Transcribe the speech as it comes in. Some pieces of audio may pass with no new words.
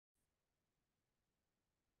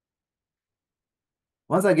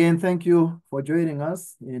Once again, thank you for joining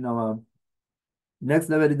us in our next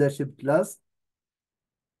level leadership class.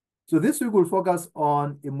 So this week we'll focus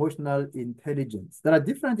on emotional intelligence. There are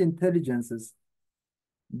different intelligences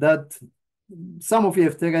that some of you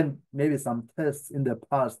have taken maybe some tests in the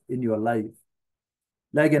past in your life,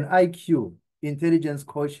 like an IQ, intelligence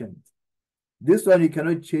quotient. This one, you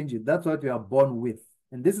cannot change it. That's what you are born with.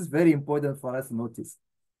 And this is very important for us to notice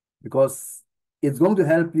because it's going to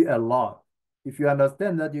help you a lot. If you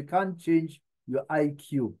understand that you can't change your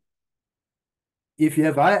IQ. If you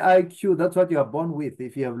have high IQ, that's what you are born with.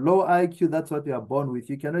 If you have low IQ, that's what you are born with.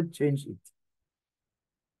 You cannot change it.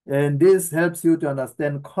 And this helps you to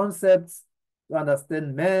understand concepts, to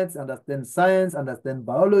understand maths, understand science, understand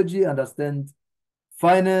biology, understand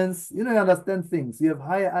finance. You understand things. You have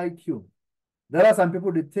high IQ. There are some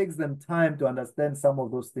people, it takes them time to understand some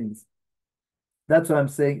of those things. That's why I'm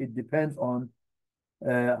saying it depends on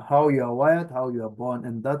how you are wired, how you are born,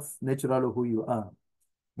 and that's naturally who you are.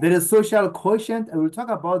 There is social quotient, and we'll talk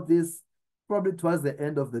about this probably towards the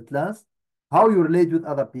end of the class, how you relate with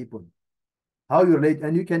other people, how you relate,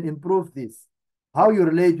 and you can improve this, how you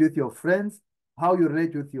relate with your friends, how you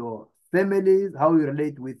relate with your families, how you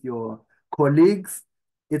relate with your colleagues.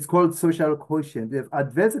 It's called social quotient. We have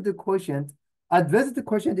adversity quotient. Adversity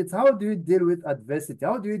quotient, it's how do you deal with adversity?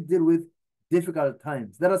 How do you deal with difficult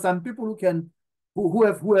times? There are some people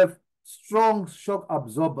who have strong shock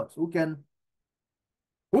absorbers, who can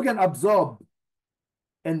absorb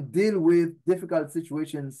and deal with difficult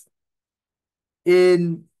situations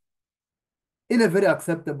in a very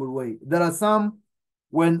acceptable way. There are some,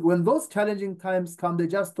 when those challenging times come, they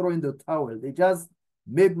just throw in the towel. They just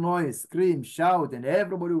make noise, scream, shout, and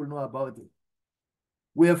everybody will know about it.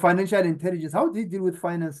 We have financial intelligence. How do you deal with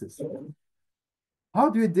finances? How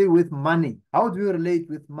do you deal with money? How do you relate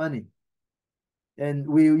with money? And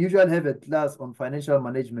we usually have a class on financial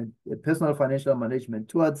management, personal financial management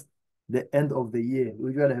towards the end of the year.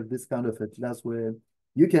 We usually have this kind of a class where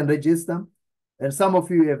you can register. And some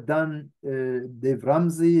of you have done Dave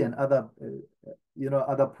Ramsey and other,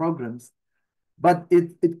 other programs. But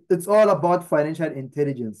it's all about financial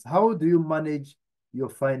intelligence. How do you manage your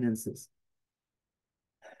finances?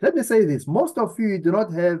 Let me say this. Most of you do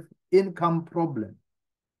not have income problem.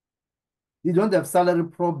 You don't have salary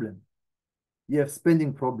problem. You have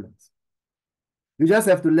spending problems. You just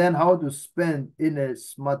have to learn how to spend in a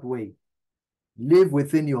smart way. Live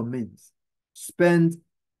within your means. Spend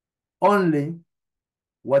only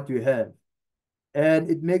what you have. And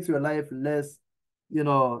it makes your life less,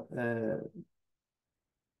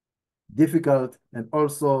 difficult, and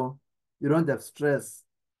also you don't have stress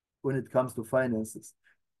when it comes to finances.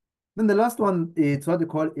 Then the last one is what we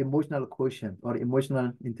call emotional quotient or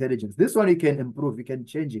emotional intelligence. This one you can improve, you can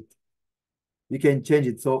change it. You can change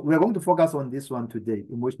it. So we're going to focus on this one today,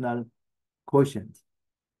 emotional quotient.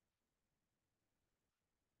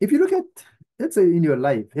 If you look at, let's say in your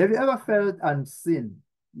life, have you ever felt unseen?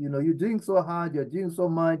 You're doing so hard, you're doing so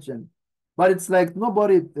much, but it's like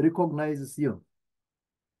nobody recognizes you.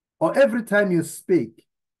 Or every time you speak,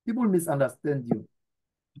 people misunderstand you.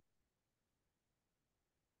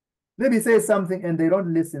 Maybe say something and they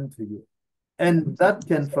don't listen to you. And that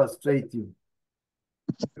can frustrate you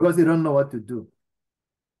because you don't know what to do.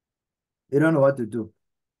 You don't know what to do.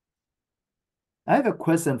 I have a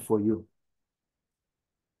question for you.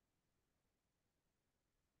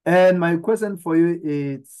 And my question for you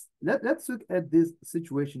is, let's look at this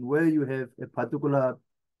situation where you have a particular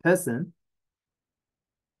person.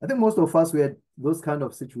 I think most of us, we had those kind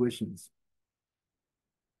of situations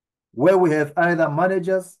where we have either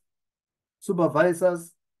managers,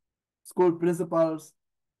 supervisors, school principals,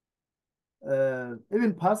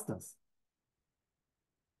 even pastors.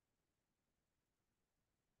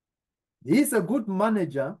 He's a good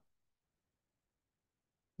manager,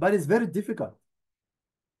 but it's very difficult.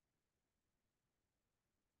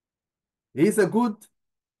 He's a good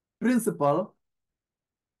principal,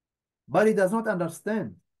 but he does not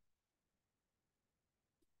understand.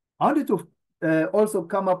 I want you to also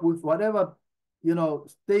come up with whatever,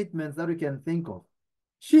 statements that we can think of.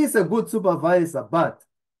 She's a good supervisor, but,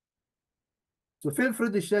 so feel free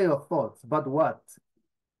to share your thoughts, but what?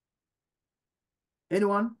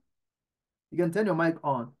 Anyone? You can turn your mic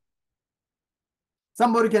on.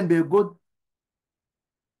 Somebody can be a good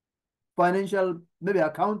financial, maybe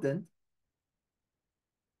accountant,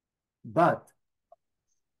 but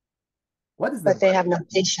what is But they have no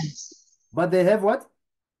patience. But they have what?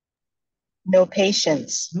 No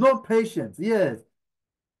patience. No patience, yes.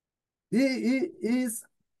 He's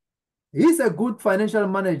a good financial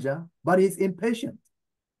manager, but he's impatient.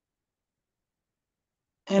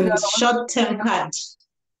 And short-tempered.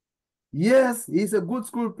 Yes, he's a good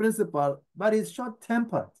school principal, but he's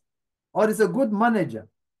short-tempered. Or he's a good manager,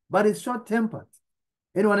 but he's short-tempered.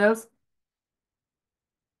 Anyone else?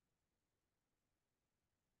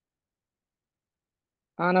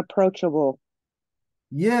 Unapproachable.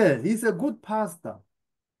 Yeah, he's a good pastor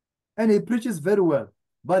and he preaches very well,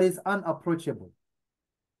 but he's unapproachable.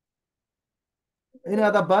 Any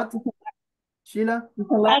other but? Sheila?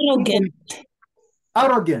 Arrogant.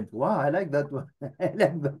 Arrogant. Wow, I like that one. I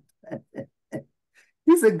like that.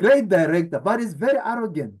 He's a great director, but he's very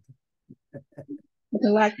arrogant. They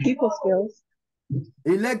lack people skills.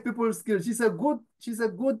 He lacks people skills. She's a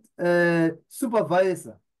good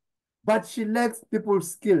supervisor, but she lacks people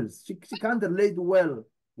skills. She can't relate well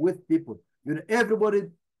with people. Everybody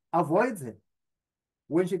avoids her.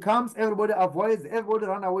 When she comes, everybody avoids, everybody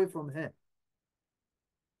run away from her.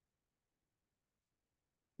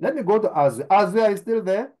 Let me go to Azwe. Azwe, are you still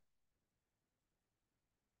there?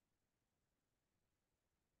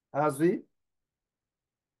 Azwe?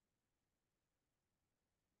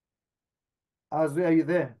 Azwe, are you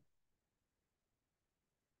there?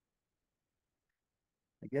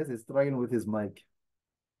 I guess he's struggling with his mic.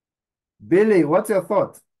 Billy, what's your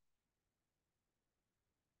thought?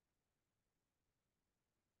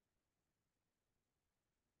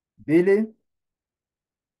 Billy?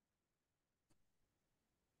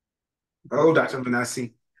 Oh, Dr.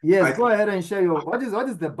 Manase. Yes, go ahead and share your, what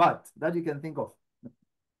is the but that you can think of?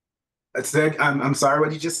 I'm sorry, what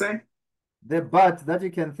did you just say? The but that you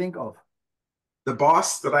can think of. The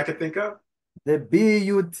boss that I could think of? The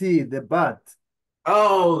B-U-T, the but.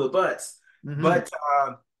 Oh, the buts. Mhm. But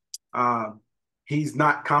he's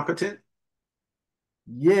not competent.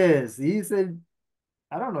 Yes,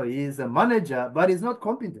 I don't know, he's a manager, but he's not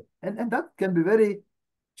competent. And that can be very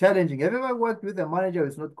challenging. Have you ever worked with a manager who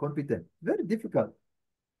is not competent? Very difficult.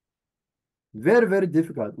 Very, very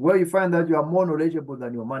difficult. Where you find that you are more knowledgeable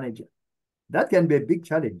than your manager. That can be a big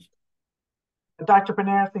challenge. Dr.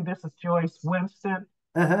 Manase, this is Joyce Winston.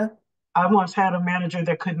 Uh-huh. I once had a manager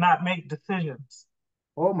that could not make decisions,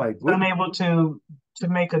 Oh my goodness. unable to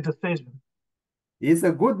make a decision. He's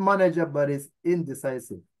a good manager, but he's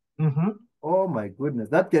indecisive. Mm-hmm. Oh my goodness.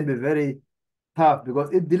 That can be very tough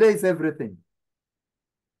because it delays everything.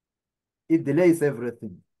 It delays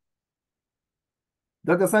everything.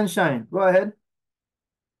 Dr. Sunshine, go ahead.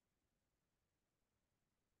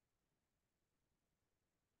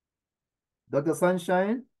 Dr.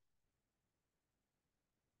 Sunshine,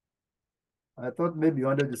 I thought maybe you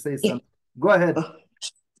wanted to say something. Go ahead.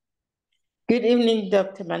 Good evening,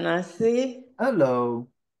 Dr. Manase. Hello.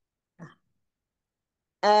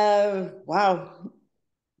 Wow,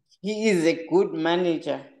 he is a good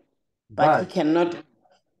manager, but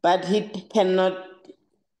he cannot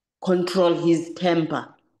control his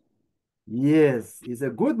temper. Yes, he's a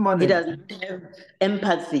good He manager. doesn't have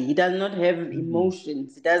empathy. He does not have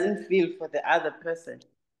emotions. He doesn't feel for the other person.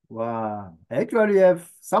 Wow. Actually, you have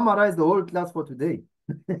summarized the whole class for today.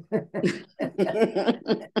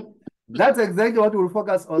 That's exactly what we'll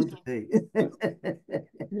focus on today.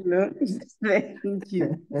 Thank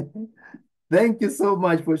you. Thank you so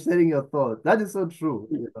much for sharing your thoughts. That is so true.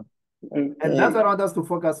 Okay. And that's what I want us to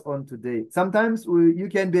focus on today. Sometimes you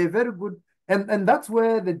can be a very good, and that's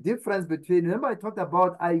where the difference between, remember I talked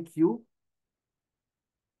about IQ?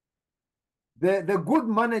 The good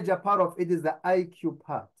manager part of it is the IQ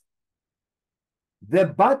part. The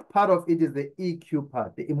bad part of it is the EQ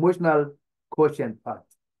part, the emotional quotient part.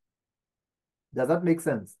 Does that make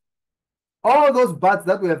sense? All those parts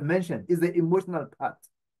that we have mentioned is the emotional part.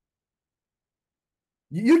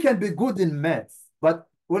 You can be good in maths, but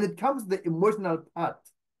when it comes to the emotional part,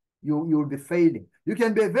 you will be failing. You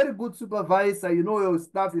can be a very good supervisor, you know your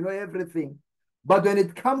stuff, you know everything. But when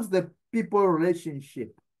it comes to the people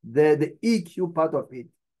relationship, the EQ part of it,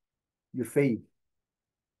 you fail.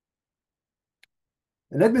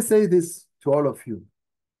 And let me say this to all of you.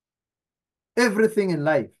 Everything in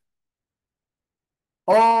life,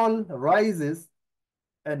 all rises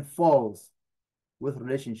and falls with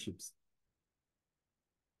relationships.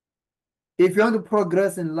 If you want to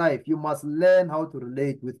progress in life, you must learn how to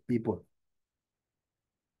relate with people.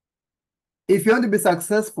 If you want to be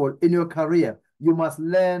successful in your career, you must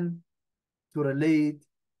learn to relate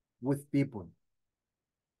with people.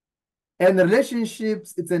 And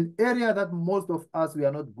relationships, it's an area that most of us, we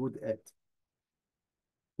are not good at.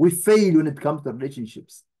 We fail when it comes to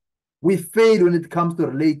relationships. We fail when it comes to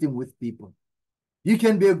relating with people. You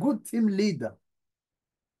can be a good team leader.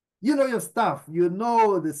 You know your stuff, you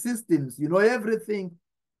know the systems, you know everything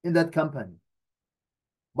in that company.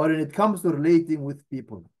 But when it comes to relating with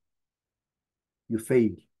people, you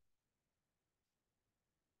fail.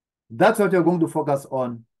 That's what you're going to focus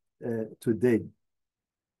on today.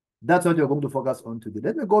 That's what you're going to focus on today.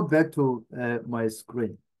 Let me go back to my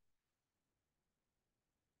screen.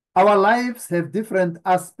 Our lives have different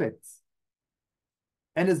aspects.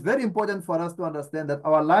 And it's very important for us to understand that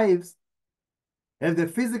our lives have the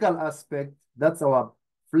physical aspect, that's our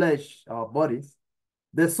flesh, our bodies.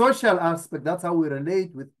 The social aspect, that's how we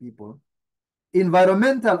relate with people.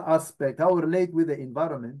 Environmental aspect, how we relate with the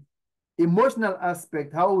environment. Emotional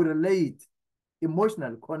aspect, how we relate,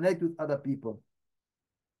 emotional, connect with other people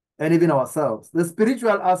and even ourselves. The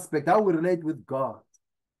spiritual aspect, how we relate with God.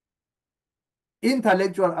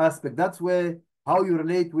 Intellectual aspect, that's where how you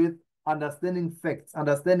relate with understanding facts,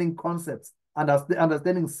 understanding concepts,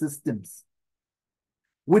 understanding systems.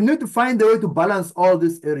 We need to find a way to balance all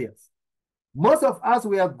these areas. Most of us,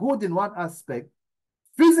 we are good in one aspect.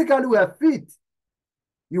 Physically, we are fit.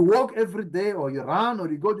 You walk every day, or you run, or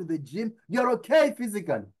you go to the gym. You're okay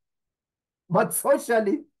physically. But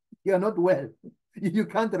socially, you're not well. You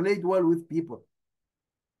can't relate well with people.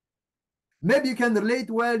 Maybe you can relate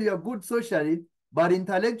well, you're good socially, but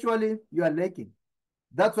intellectually, you are lacking.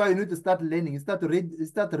 That's why you need to start learning. You start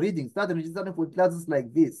reading, start registering for classes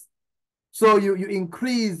like this. So you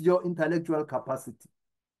increase your intellectual capacity.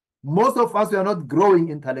 Most of us, we are not growing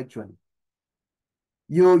intellectually.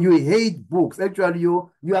 You hate books. Actually,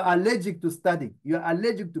 you are allergic to studying. You are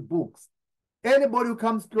allergic to books. Anybody who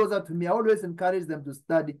comes closer to me, I always encourage them to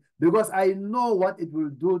study because I know what it will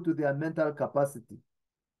do to their mental capacity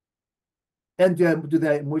and to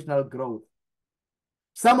their emotional growth.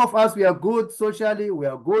 Some of us, we are good socially, we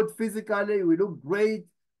are good physically, we look great,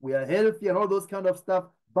 we are healthy and all those kind of stuff,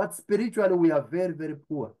 but spiritually, we are very, very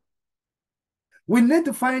poor. We need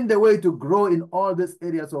to find a way to grow in all these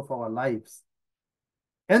areas of our lives.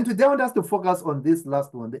 And today I want us to focus on this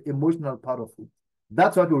last one, the emotional part of it.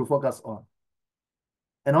 That's what we'll focus on.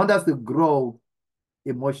 And I want us to grow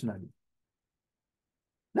emotionally.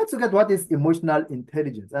 Let's look at what is emotional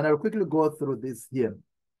intelligence. And I'll quickly go through this here.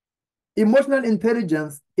 Emotional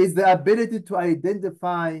intelligence is the ability to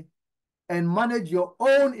identify and manage your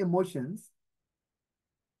own emotions,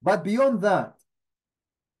 but beyond that,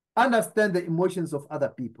 understand the emotions of other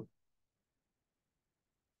people.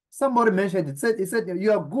 Somebody mentioned it. He said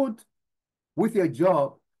you are good with your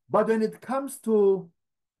job, but when it comes to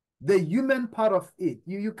the human part of it,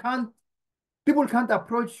 people can't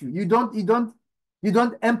approach you. You don't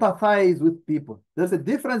empathize with people. There's a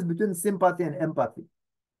difference between sympathy and empathy.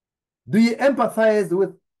 Do you empathize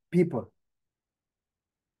with people?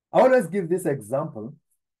 I always give this example.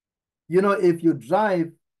 You know, if you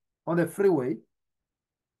drive on the freeway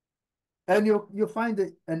and you find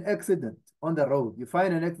an accident on the road,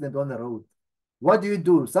 what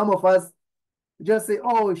do? Some of us just say,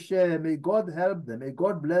 oh, share, may God help them, may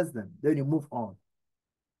God bless them. Then you move on.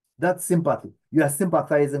 That's sympathy. You are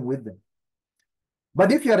sympathizing with them.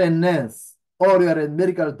 But if you're a nurse or you're a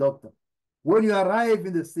medical doctor, when you arrive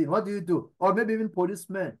in the scene, what do? Or maybe even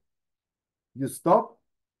policemen, you stop,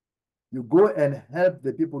 you go and help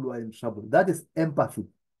the people who are in trouble. That is empathy.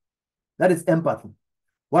 That is empathy.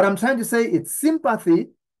 What I'm trying to say is sympathy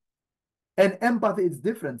and empathy is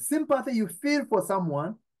different. Sympathy, you feel for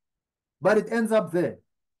someone, but it ends up there.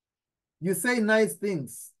 You say nice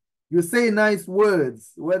things. You say nice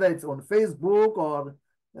words, whether it's on Facebook or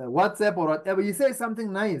WhatsApp or whatever. You say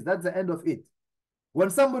something nice. That's the end of it. When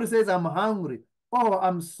somebody says, I'm hungry, oh,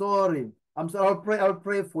 I'm sorry. I'll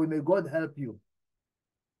pray for you. May God help you.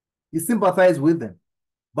 You sympathize with them.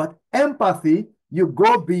 But empathy, you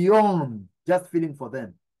go beyond just feeling for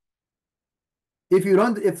them.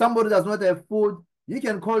 If somebody does not have food, you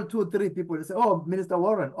can call 2, 3 people and say, oh, Minister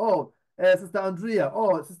Warren, oh, Sister Andrea,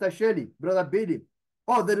 oh, Sister Shelley, Brother Billy,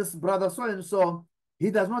 oh, there is Brother so-and-so, he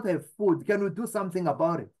does not have food. Can we do something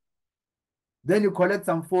about it? Then you collect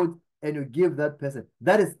some food and you give that person.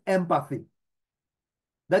 That is empathy.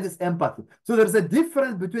 That is empathy. So there's a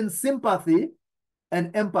difference between sympathy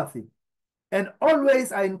and empathy. And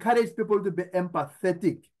always I encourage people to be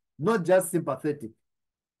empathetic, not just sympathetic.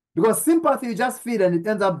 Because sympathy, you just feel and it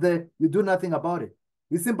ends up there, you do nothing about it.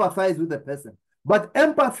 You sympathize with the person. But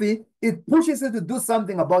empathy, it pushes you to do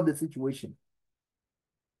something about the situation.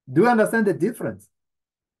 Do you understand the difference?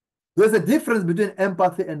 There's a difference between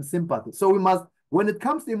empathy and sympathy. So we must, when it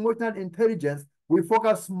comes to emotional intelligence, we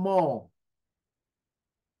focus more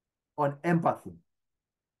on empathy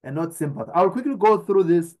and not sympathy. I'll quickly go through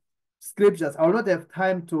these scriptures. I will not have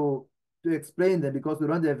time to explain them because we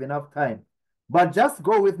don't have enough time. But just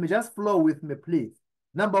go with me, just flow with me, please.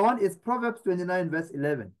 Number 1 is Proverbs 29, verse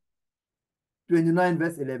 11. 29,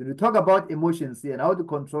 verse 11. We talk about emotions here and how to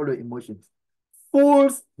control your emotions.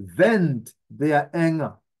 Fools vent their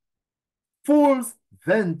anger Fools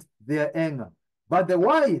vent their anger, but the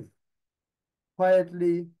wise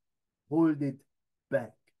quietly hold it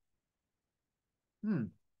back.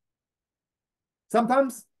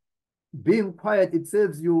 Sometimes being quiet, it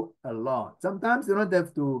saves you a lot. Sometimes you don't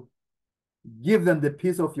have to give them the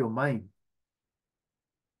peace of your mind.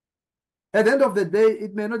 At the end of the day,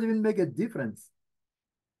 it may not even make a difference.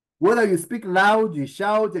 Whether you speak loud, you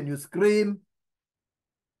shout and you scream,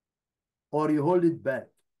 or you hold it back,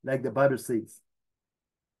 like the Bible says.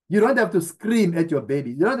 You don't have to scream at your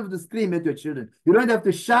baby. You don't have to scream at your children. You don't have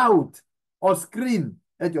to shout or scream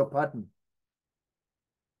at your partner.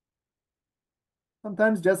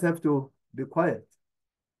 Sometimes just have to be quiet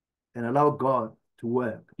and allow God to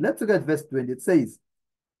work. Let's look at verse 20. It says,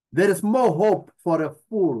 there is more hope for a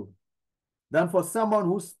fool than for someone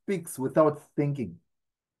who speaks without thinking.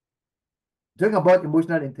 Talking about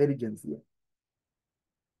emotional intelligence here.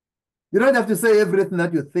 You don't have to say everything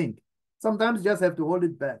that you think. Sometimes you just have to hold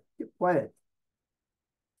it back. Keep quiet.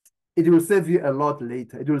 It will save you a lot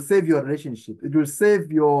later. It will save your relationship. It will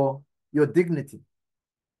save your dignity.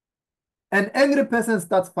 An angry person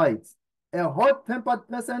starts fights. A hot-tempered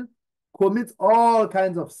person commits all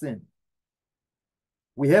kinds of sin.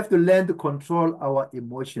 We have to learn to control our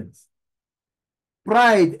emotions.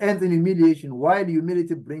 Pride ends in humiliation, while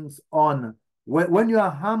humility brings honor. When you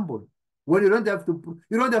are humble, when you don't have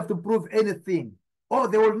to prove anything. Oh,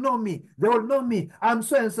 they will know me. They will know me. I'm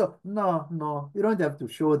so and so. No, you don't have to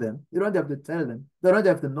show them. You don't have to tell them. They don't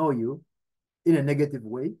have to know you in a negative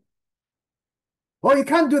way. Oh, you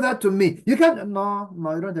can't do that to me. You can't. No,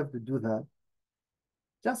 you don't have to do that.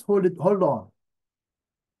 Just hold on.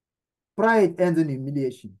 Pride ends in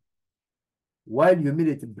humiliation, while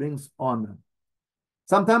humility brings honor.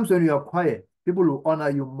 Sometimes when you are quiet, people will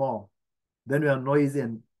honor you more than you are noisy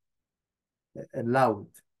and loud.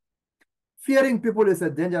 Fearing people is a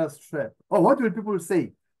dangerous trap. Oh, what will people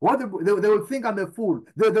say? They will think I'm a fool.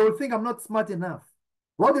 They will think I'm not smart enough.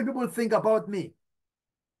 What will people think about me?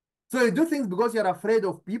 So you do things because you're afraid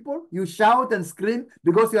of people. You shout and scream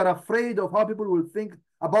because you're afraid of how people will think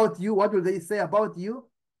about you. What will they say about you?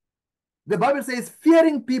 The Bible says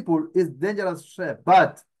fearing people is dangerous trap,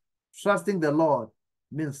 but trusting the Lord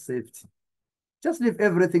means safety. Just leave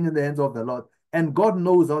everything in the hands of the Lord, and God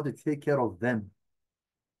knows how to take care of them.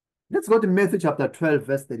 Let's go to Matthew chapter 12,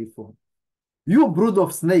 verse 34. You brood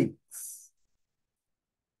of snakes,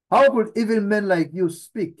 how could evil men like you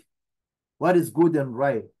speak what is good and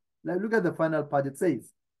right? Like, look at the final part. It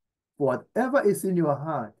says, for whatever is in your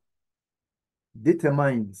heart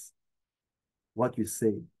determines what you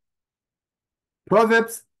say.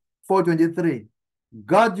 Proverbs 4:23.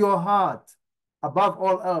 Guard your heart above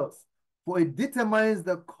all else, for it determines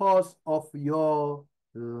the course of your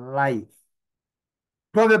life.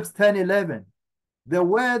 Proverbs 10:11. The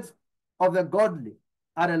words of the godly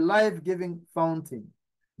are a life-giving fountain.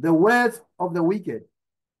 The words of the wicked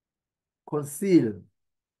conceal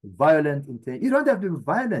violent intent. You don't have to be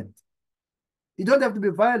violent. You don't have to be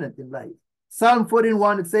violent in life. Psalm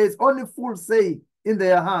 14:1, it says, only fools say in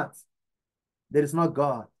their hearts, there is no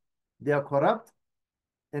God. They are corrupt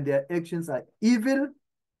and their actions are evil.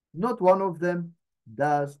 Not one of them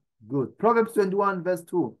does good. Proverbs 21, verse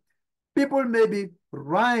 2. People may be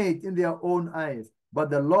right in their own eyes, but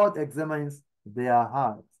the Lord examines their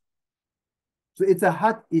hearts. So it's a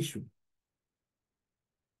heart issue.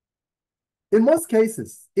 In most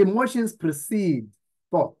cases, emotions precede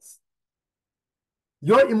thoughts.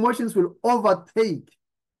 Your emotions will overtake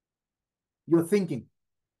your thinking.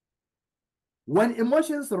 When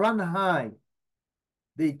emotions run high,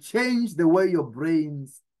 they change the way your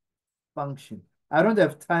brains function. I don't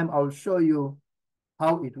have time. I'll show you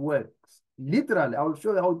how it works. Literally, I'll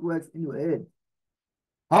show you how it works in your head.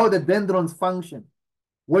 How the dendrons function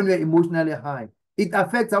when you're emotionally high. It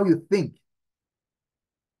affects how you think.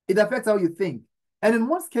 It affects how you think. And in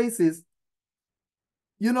most cases,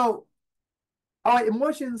 you know, our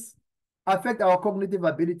emotions affect our cognitive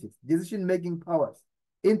abilities, decision-making powers,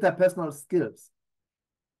 interpersonal skills.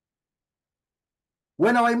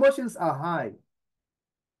 When our emotions are high,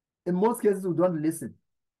 in most cases, we don't listen.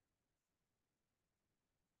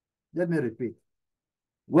 Let me repeat.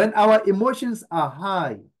 When our emotions are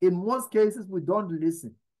high, in most cases, we don't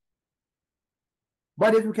listen.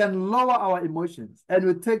 But if we can lower our emotions and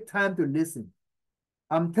we take time to listen,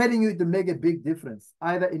 I'm telling you, it will make a big difference,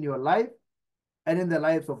 either in your life and in the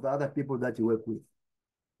lives of the other people that you work with.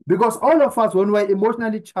 Because all of us, when we're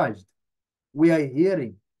emotionally charged, we are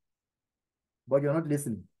hearing, but you're not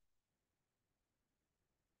listening.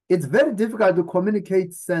 It's very difficult to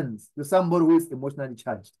communicate sense to somebody who is emotionally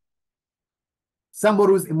charged.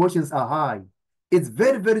 Somebody whose emotions are high. it's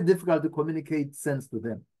very, very difficult to communicate sense to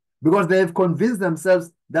them because they have convinced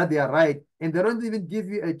themselves that they are right and they don't even give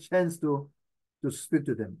you a chance to speak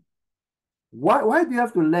to them. Why do you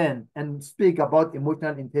have to learn and speak about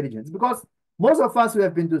emotional intelligence? Because most of us who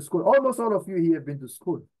have been to school, almost all of you here have been to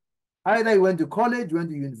school. Either you went to college, you went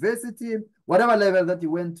to university, whatever level that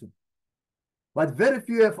you went to. But very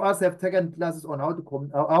few of us have taken classes on how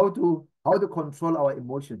to control our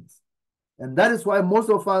emotions. And that is why most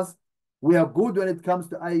of us, we are good when it comes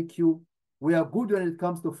to IQ. We are good when it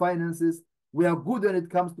comes to finances. We are good when it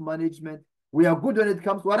comes to management. We are good when it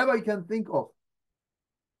comes to whatever you can think of.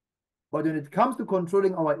 But when it comes to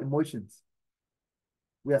controlling our emotions,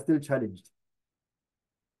 we are still challenged.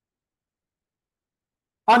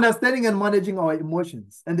 Understanding and managing our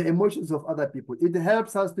emotions and the emotions of other people, it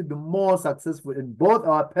helps us to be more successful in both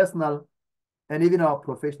our personal and even our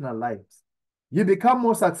professional lives. You become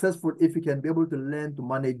more successful if you can be able to learn to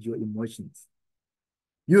manage your emotions.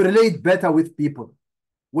 You relate better with people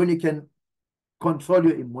when you can control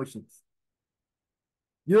your emotions.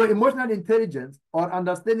 Your emotional intelligence or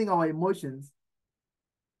understanding our emotions,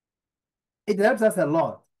 it helps us a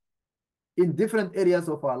lot in different areas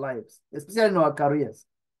of our lives, especially in our careers.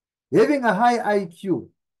 Having a high IQ,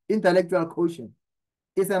 intellectual quotient,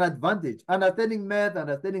 is an advantage. Understanding math,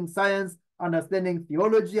 understanding science, understanding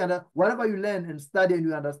theology, and whatever you learn and study and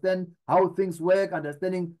you understand how things work,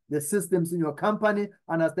 understanding the systems in your company,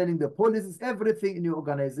 understanding the policies, everything in your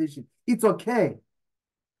organization, it's okay.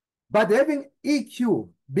 But having EQ,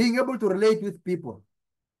 being able to relate with people,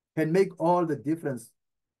 can make all the difference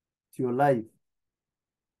to your life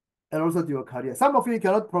and also to your career. Some of you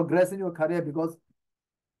cannot progress in your career because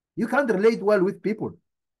you can't relate well with people.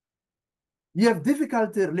 You have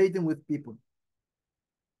difficulty relating with people.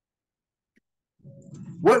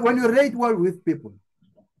 When you relate well with people,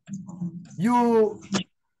 you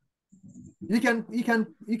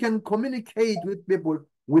can communicate with people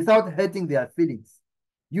without hurting their feelings.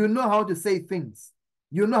 You know how to say things.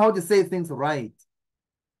 You know how to say things right.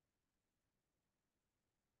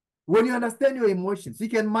 When you understand your emotions, you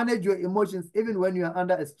can manage your emotions even when you are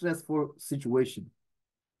under a stressful situation.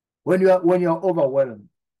 When you are overwhelmed.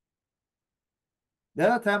 The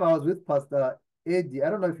other time I was with Pastor Eddie. I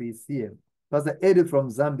don't know if he's here. Pastor Eddie from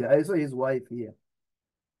Zambia. I saw his wife here.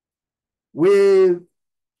 We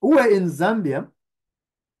were in Zambia.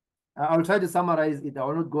 I'll try to summarize it. I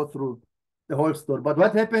will not go through the whole story. But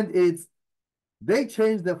what happened is they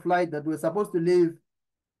changed the flight that we were supposed to leave.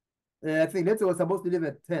 I think let's say we were supposed to leave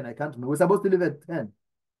at 10. I can't remember. We were supposed to leave at 10.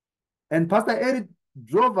 And Pastor Eddie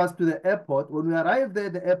drove us to the airport. When we arrived there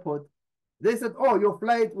at the airport, they said, oh, your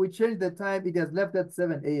flight, we changed the time. It has left at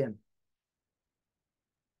 7 a.m.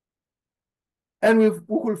 And we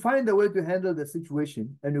could find a way to handle the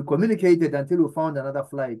situation. And we communicated until we found another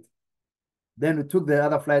flight. Then we took the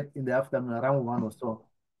other flight in the afternoon, around 1 or so.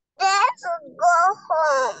 Let's go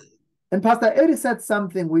home. And Pastor Eddie said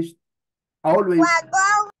something which I always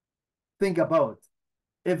think about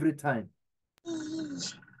every time.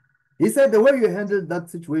 He said, the way you handled that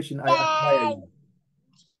situation, I admire you.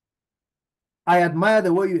 I admire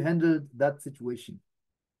the way you handled that situation.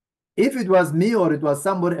 If it was me or it was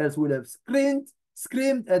somebody else, would have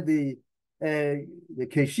screamed at the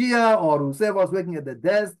cashier or whoever was working at the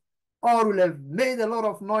desk, or will have made a lot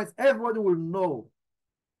of noise. Everybody will know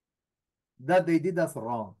that they did us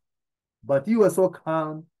wrong. But you were so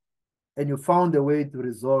calm and you found a way to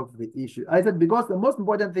resolve the issue. I said, because the most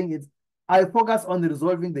important thing is I focus on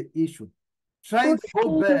resolving the issue. Trying to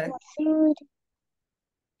go back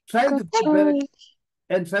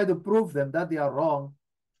and try to prove them that they are wrong.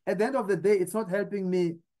 At the end of the day, it's not helping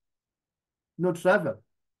me not travel.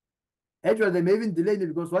 Actually, they may even delay me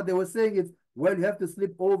because what they were saying is, well, you have to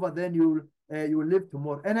sleep over, then you will leave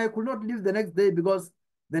tomorrow. And I could not leave the next day because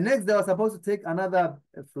the next day I was supposed to take another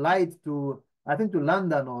flight to, I think, to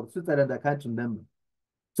London or Switzerland, I can't remember.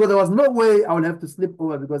 So there was no way I would have to sleep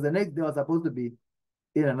over because the next day I was supposed to be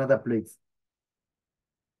in another place.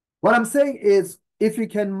 What I'm saying is, if you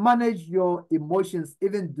can manage your emotions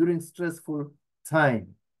even during stressful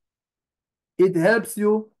time, it helps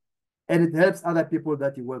you and it helps other people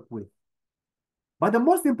that you work with. But the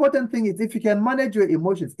most important thing is if you can manage your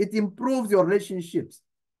emotions, it improves your relationships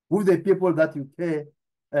with the people that you care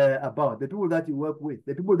about, the people that you work with,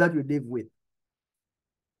 the people that you live with.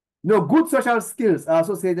 You know, good social skills are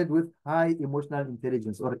associated with high emotional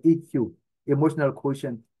intelligence or EQ, emotional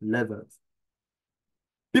quotient levels.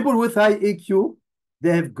 People with high EQ,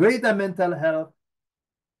 they have greater mental health.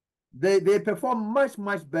 They perform much,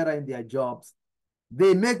 much better in their jobs.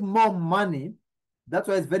 They make more money. That's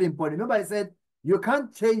why it's very important. Remember I said, you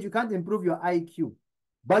can't change, you can't improve your IQ.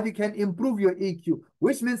 but you can improve your EQ,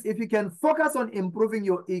 which means if you can focus on improving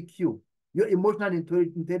your EQ, your emotional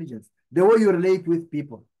intelligence, the way you relate with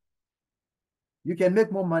people, you can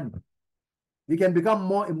make more money. You can become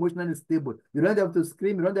more emotionally stable. You don't have to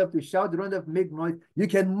scream. You don't have to shout. You don't have to make noise. You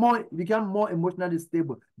can become more emotionally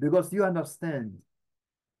stable because you understand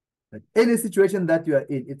that any situation that you are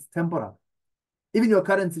in, it's temporal. Even your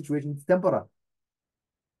current situation, it's temporal.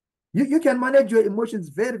 You can manage your emotions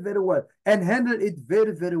very, very well and handle it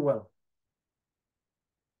very, very well.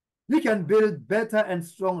 You can build better and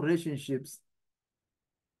strong relationships,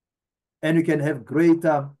 and you can have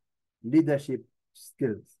greater leadership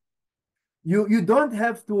skills. You don't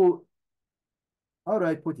have to, how do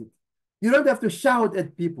I put it? You don't have to shout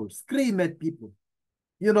at people, scream at people,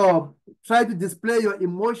 try to display your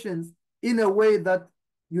emotions in a way that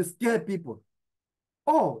you scare people.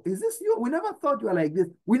 Oh, is this you? We never thought you were like this.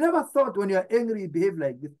 We never thought when you're angry, you behave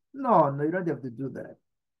like this. No, you don't have to do that.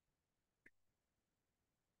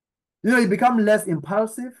 You become less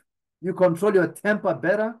impulsive. You control your temper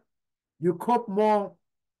better. You cope more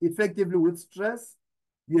effectively with stress.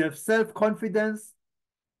 You have self-confidence.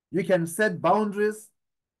 You can set boundaries.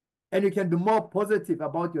 And you can be more positive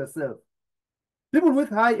about yourself. People with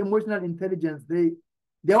high emotional intelligence,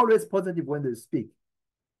 they're always positive when they speak.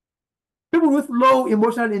 People with low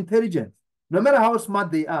emotional intelligence, no matter how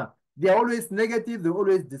smart they are, they're always negative. They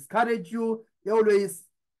always discourage you. They're always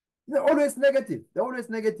negative. They're always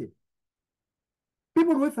negative.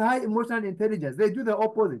 People with high emotional intelligence, they do the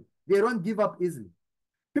opposite. They don't give up easily.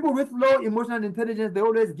 People with low emotional intelligence, they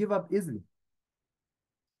always give up easily.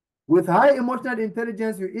 With high emotional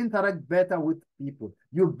intelligence, you interact better with people.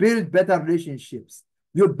 You build better relationships.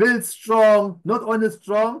 You build strong, not only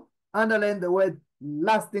strong, underline the word,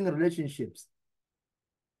 lasting relationships.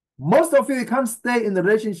 Most of you can't stay in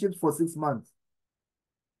relationships for 6 months.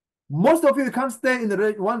 Most of you can't stay in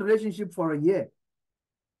one relationship for a year.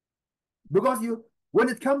 Because when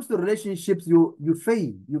it comes to relationships, you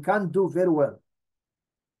fail. You can't do very well.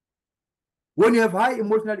 When you have high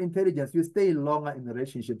emotional intelligence, you stay longer in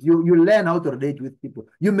relationships. You learn how to relate with people.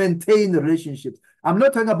 You maintain relationships. I'm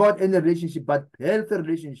not talking about any relationship, but healthy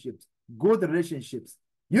relationships, good relationships.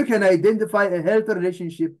 You can identify a healthy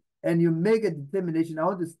relationship and you make a determination, I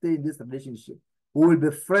want to stay in this relationship. We will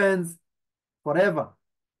be friends forever.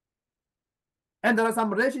 And there are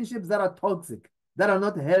some relationships that are toxic, that are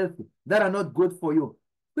not healthy, that are not good for you.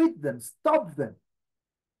 Quit them, stop them.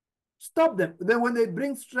 Stop them. Then when they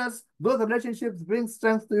bring stress, those relationships bring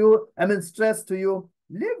stress to you, stress to you,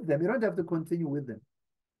 leave them. You don't have to continue with them.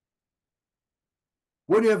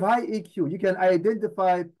 When you have high EQ, you can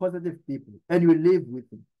identify positive people and you live with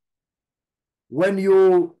them. When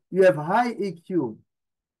you have high EQ,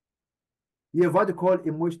 you have what you call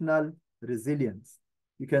emotional resilience.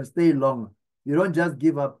 You can stay longer. You don't just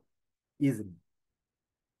give up easily.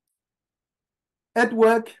 At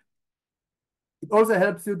work, it also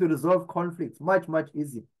helps you to resolve conflicts much, much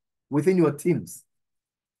easier within your teams.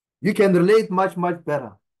 You can relate much, much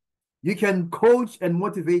better. You can coach and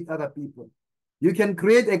motivate other people. You can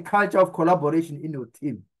create a culture of collaboration in your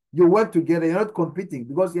team. You work together. You're not competing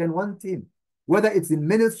because you're in one team. Whether it's in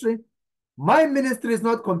ministry, my ministry is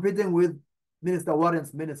not competing with Minister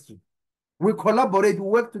Warren's ministry. We collaborate, we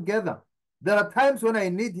work together. There are times when I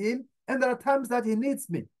need him, and there are times that he needs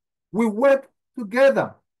me. We work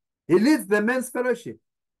together. He leads the men's fellowship.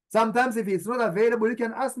 Sometimes if he's not available, he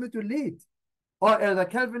can ask me to lead. Or Elder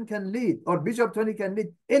Kelvin can lead. Or Bishop Tony can lead.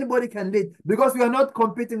 Anybody can lead. Because we are not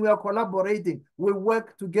competing, we are collaborating. We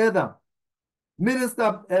work together.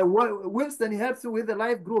 Minister Winston, he helps you with the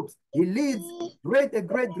life groups. He leads a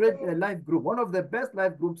great life group. One of the best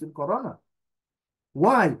life groups in Corona.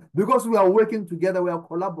 Why? Because we are working together. We are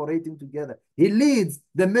collaborating together. He leads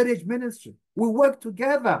the marriage ministry. We work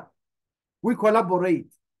together. We collaborate.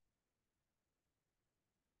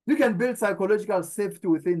 You can build psychological safety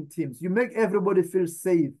within teams. You make everybody feel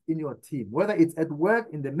safe in your team, whether it's at work,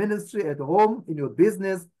 in the ministry, at home, in your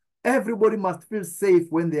business. Everybody must feel safe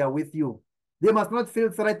when they are with you. They must not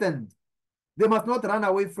feel threatened. They must not run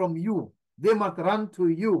away from you. They must run to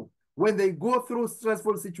you. When they go through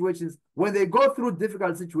stressful situations, when they go through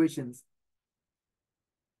difficult situations,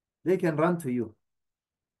 they can run to you.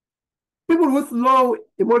 People with low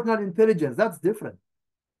emotional intelligence, that's different.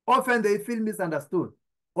 Often they feel misunderstood.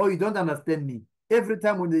 Or you don't understand me. Every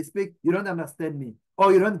time when they speak, you don't understand me.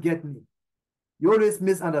 Or you don't get me. You always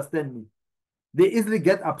misunderstand me. They easily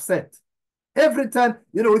get upset. Every time,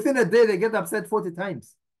 within a day, they get upset 40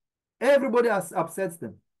 times. Everybody upsets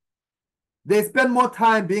them. They spend more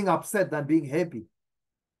time being upset than being happy.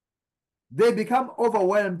 They become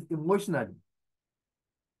overwhelmed emotionally.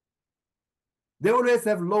 They always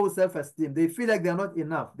have low self-esteem. They feel like they're not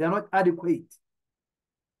enough. They're not adequate.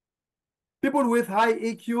 People with high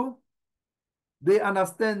EQ, they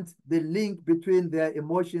understand the link between their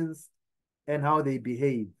emotions and how they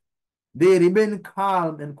behave. They remain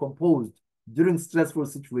calm and composed during stressful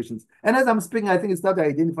situations. And as I'm speaking, I think it's time to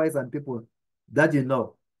identify some people that you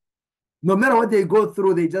know. No matter what they go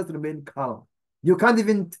through, they just remain calm. You can't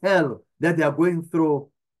even tell that they are going through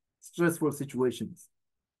stressful situations.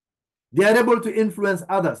 They are able to influence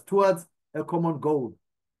others towards a common goal.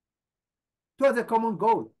 Towards a common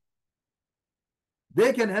goal.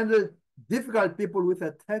 They can handle difficult people with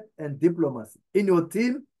a tact and diplomacy. In your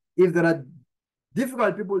team, if there are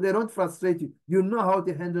difficult people, they don't frustrate you. You know how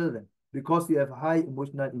to handle them because you have high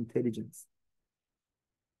emotional intelligence.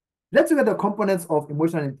 Let's look at the components of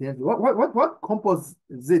emotional intelligence. What composes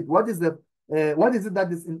it? What is it that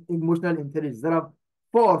is in emotional intelligence? There are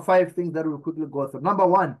 4 or 5 things that we'll quickly go through. Number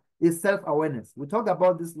 1 is self-awareness. We talked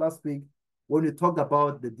about this last week when we talked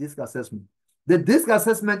about the DISC assessment. The DISC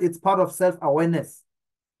assessment is part of self-awareness.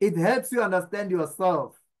 It helps you understand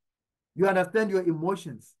yourself. You understand your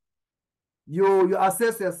emotions. You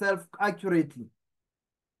assess yourself accurately.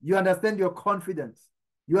 You understand your confidence.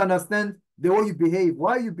 You understand the way you behave,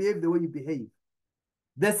 why you behave the way you behave.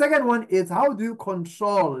 The second one is how do you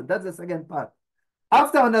control? That's the second part.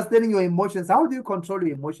 After understanding your emotions, how do you control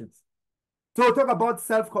your emotions? So we'll talk about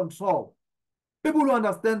self-control. People who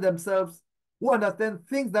understand themselves, who understand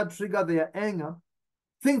things that trigger their anger,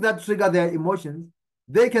 things that trigger their emotions,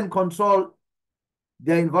 they can control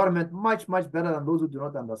their environment much, much better than those who do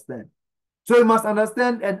not understand. So you must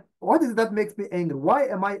understand, and what is it that makes me angry? Why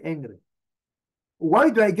am I angry? Why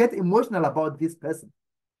do I get emotional about this person?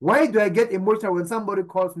 Why do I get emotional when somebody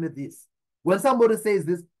calls me this? When somebody says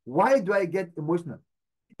this, why do I get emotional?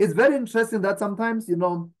 It's very interesting that sometimes, you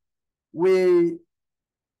know, we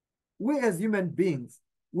as human beings,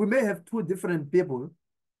 we may have 2 different people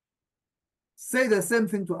say the same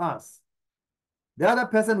thing to us. The other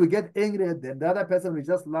person will get angry at them. The other person will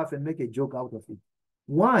just laugh and make a joke out of it.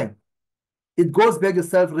 Why? It goes back to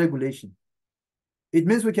self-regulation. It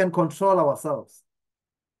means we can control ourselves.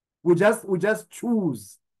 We just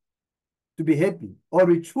choose to be happy, or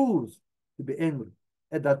we choose to be angry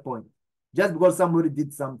at that point, just because somebody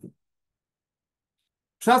did something.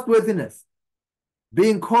 Trustworthiness,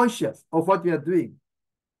 being conscious of what we are doing,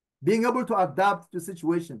 being able to adapt to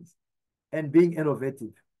situations, and being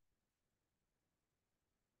innovative.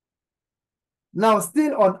 Now,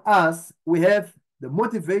 still on us, we have the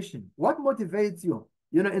motivation. What motivates you?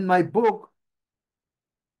 You know, in my book,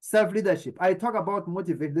 Self-Leadership, I talk about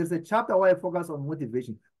motivation. There's a chapter where I focus on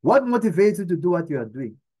motivation. What motivates you to do what you are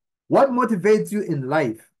doing? What motivates you in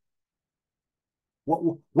life?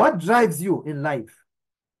 What drives you in life?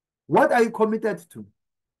 What are you committed to?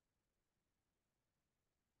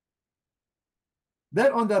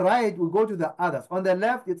 Then on the right, we go to the others. On the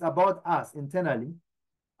left, it's about us internally.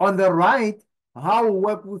 On the right, how we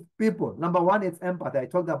work with people. Number 1, it's empathy. I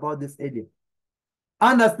talked about this earlier.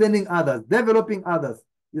 Understanding others, developing others,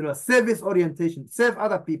 you know, service orientation, serve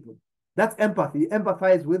other people. That's empathy. You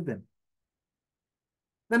empathize with them.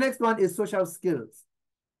 The next one is social skills.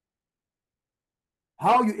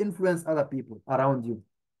 How you influence other people around you.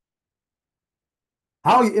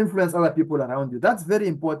 How you influence other people around you. That's very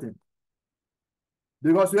important.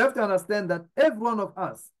 Because you have to understand that every one of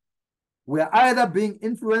us, we are either being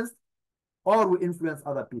influenced or we influence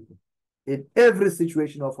other people in every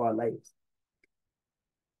situation of our lives.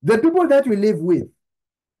 The people that we live with,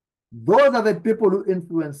 those are the people who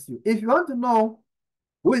influence you. If you want to know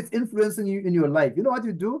who is influencing you in your life, you know what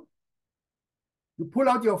you do? You pull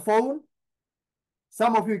out your phone.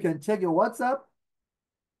 Some of you can check your WhatsApp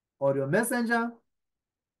or your Messenger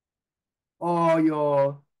or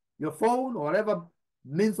your phone or whatever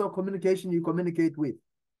means of communication you communicate with.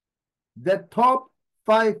 The top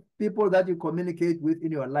 5 people that you communicate with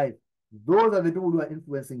in your life, those are the people who are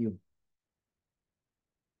influencing you.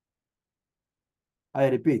 I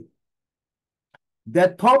repeat,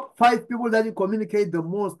 the top 5 people that you communicate the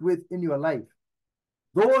most with in your life,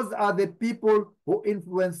 those are the people who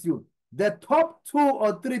influence you. The top 2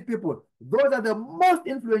 or 3 people, those are the most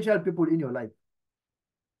influential people in your life.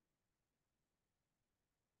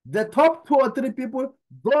 The top 2 or 3 people,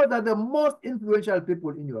 those are the most influential people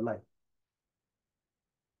in your life.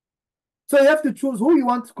 So you have to choose who you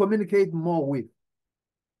want to communicate more with.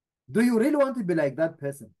 Do you really want to be like that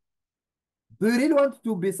person? Do you really want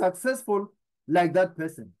to be successful like that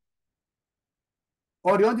person?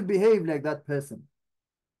 Or do you want to behave like that person?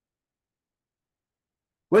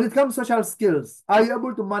 When it comes to social skills, are you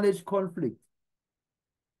able to manage conflict?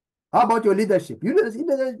 How about your leadership?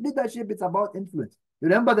 Leadership is about influence. You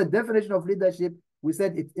remember the definition of leadership? We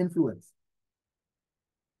said it's influence.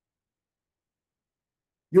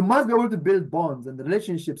 You must be able to build bonds and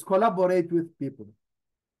relationships, collaborate with people,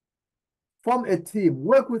 form a team,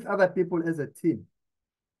 work with other people as a team.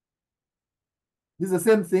 This is the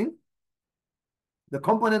same thing. The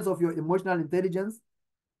components of your emotional intelligence.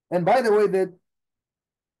 And by the way,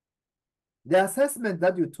 the assessment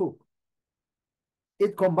that you took,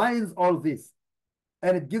 it combines all this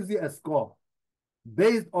and it gives you a score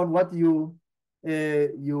based on what you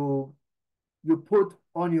put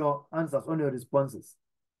on your answers, on your responses.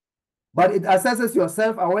 But it assesses your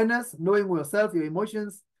self-awareness, knowing yourself, your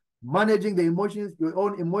emotions, managing the emotions, your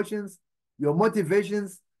own emotions, your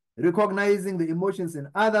motivations, recognizing the emotions in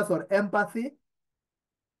others, or empathy,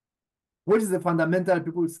 which is a fundamental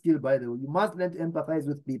people skill, by the way. You must learn to empathize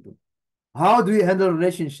with people. How do you handle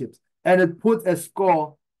relationships? And it puts a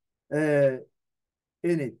score in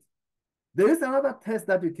it. There is another test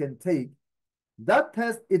that you can take. That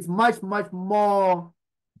test is much, much more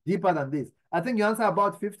deeper than this. I think you answer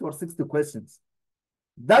about 50 or 60 questions.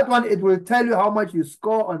 That one, it will tell you how much you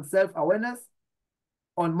score on self-awareness,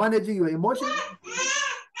 on managing your emotions,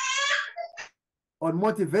 on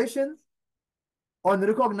motivation, on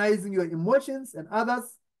recognizing your emotions and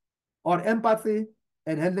others, on empathy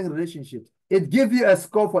and handling relationships. It gives you a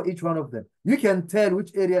score for each one of them. You can tell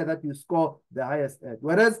which area that you score the highest at.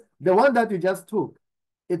 Whereas the one that you just took,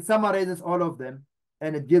 it summarizes all of them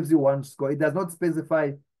and it gives you one score. It does not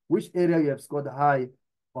specify which area you have scored high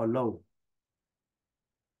or low.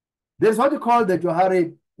 There's what you call the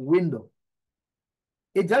Johari window.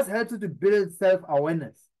 It just helps you to build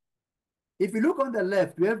self-awareness. If you look on the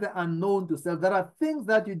left, we have the unknown to self. There are things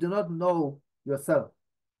that you do not know yourself.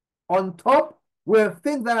 On top, we have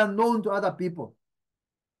things that are known to other people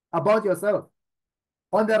about yourself.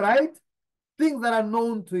 On the right, things that are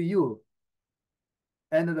known to you.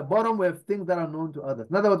 And at the bottom, we have things that are known to others.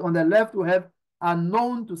 In other words, on the left, we have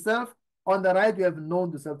unknown to self. On the right, we have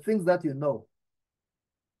known to self, things that you know.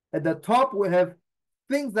 At the top, we have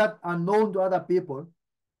things that are known to other people.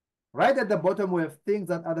 Right at the bottom, we have things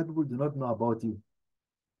that other people do not know about you.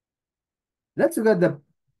 Let's look at the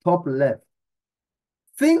top left.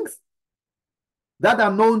 Things that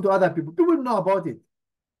are known to other people. People know about it,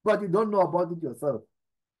 but you don't know about it yourself.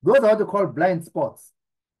 Those are what we call blind spots.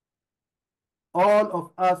 All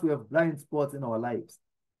of us, we have blind spots in our lives.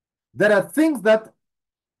 There are things that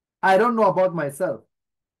I don't know about myself,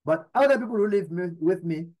 but other people who live with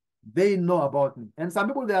me, they know about me. And some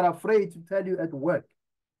people, they are afraid to tell you at work.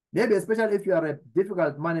 Maybe especially if you are a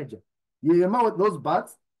difficult manager. You remember those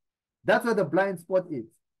bats? That's where the blind spot is.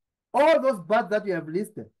 All those bats that you have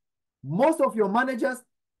listed, most of your managers,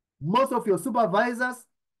 most of your supervisors,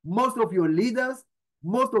 most of your leaders,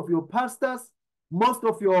 most of your pastors, most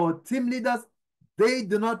of your team leaders, they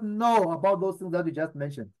do not know about those things that you just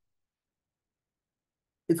mentioned.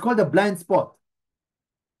 It's called a blind spot.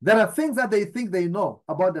 There are things that they think they know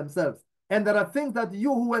about themselves. And there are things that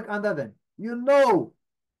you who work under them, you know.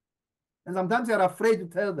 And sometimes you're afraid to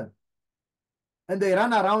tell them. And they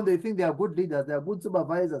run around, they think they are good leaders, they are good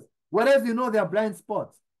supervisors. Whereas you know they are blind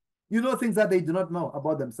spots. You know things that they do not know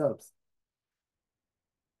about themselves.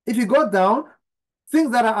 If you go down,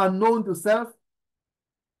 things that are unknown to self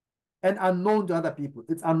and unknown to other people,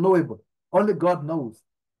 it's unknowable. Only God knows.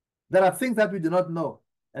 There are things that we do not know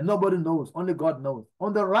and nobody knows. Only God knows.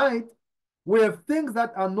 On the right, we have things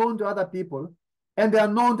that are known to other people and they are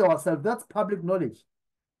known to ourselves. That's public knowledge.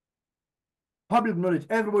 Public knowledge,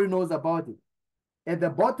 everybody knows about it. At the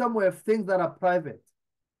bottom, we have things that are private,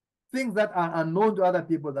 things that are unknown to other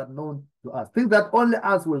people that are known to us, things that only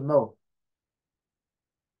us will know.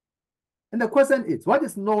 And the question is, what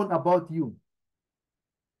is known about you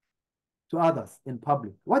to others in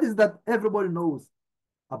public? What is that everybody knows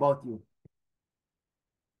about you?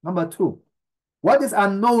 Number two, what is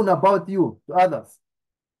unknown about you to others,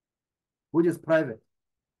 which is private?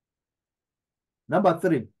 Number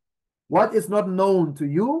three, what is not known to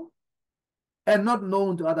you and not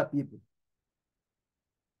known to other people?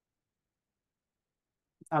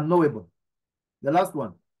 It's unknowable. The last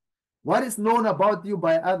one, what is known about you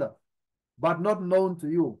by others, but not known to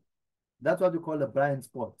you? That's what we call a blind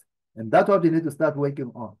spot. And that's what we need to start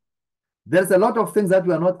working on. There's a lot of things that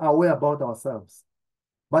we are not aware about ourselves,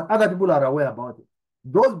 but other people are aware about it.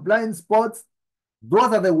 Those blind spots,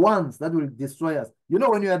 those are the ones that will destroy us. You know,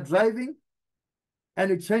 when you are driving and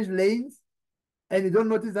you change lanes and you don't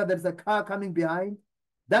notice that there's a car coming behind,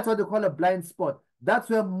 that's what they call a blind spot. That's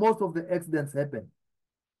where most of the accidents happen.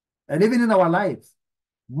 And even in our lives,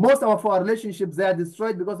 most of our relationships, they are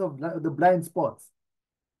destroyed because of the blind spots.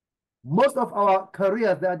 Most of our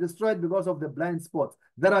careers, they are destroyed because of the blind spots.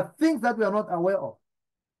 There are things that we are not aware of,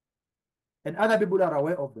 and other people are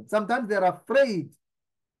aware of them. Sometimes they're afraid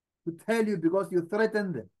to tell you because you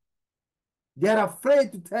threaten them. They are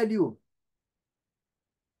afraid to tell you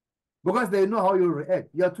because they know how you react.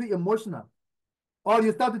 You are too emotional, or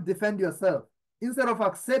you start to defend yourself. Instead of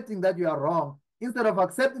accepting that you are wrong, instead of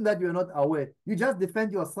accepting that you are not aware, you just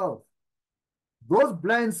defend yourself. Those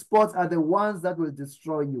blind spots are the ones that will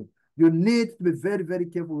destroy you. You need to be very, very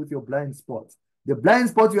careful with your blind spots. The blind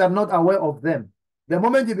spots, you are not aware of them. The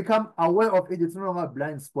moment you become aware of it, it's no longer a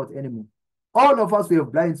blind spot anymore. All of us, we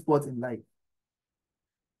have blind spots in life.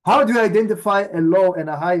 How do you identify a low and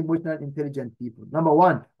a high emotional intelligent people? Number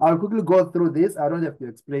one, I'll quickly go through this. I don't have to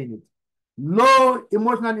explain it. Low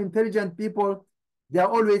emotional intelligent people, they are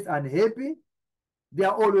always unhappy. They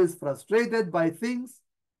are always frustrated by things.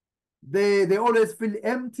 They always feel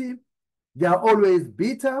empty. They are always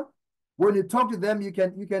bitter. When you talk to them, you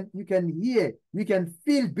can hear, you can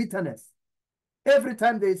feel bitterness. Every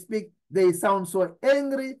time they speak, they sound so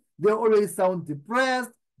angry. They always sound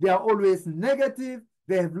depressed. They are always negative.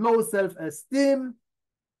 They have low self-esteem.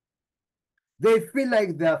 They feel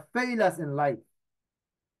like they are failures in life.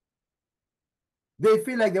 They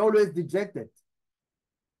feel like they're always dejected.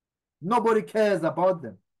 Nobody cares about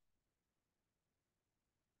them.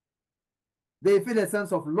 They feel a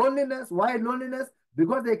sense of loneliness. Why loneliness?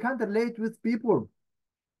 Because they can't relate with people.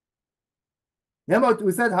 Remember,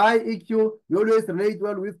 we said high EQ, you always relate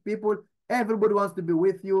well with people. Everybody wants to be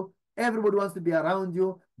with you. Everybody wants to be around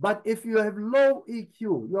you. But if you have low EQ,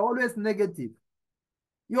 you're always negative.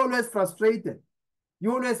 You're always frustrated.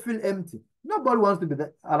 You always feel empty. Nobody wants to be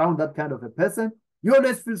around that kind of a person. You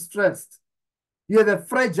always feel stressed. You have a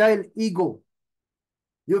fragile ego.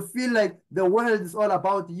 You feel like the world is all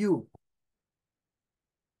about you.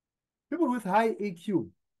 People with high EQ,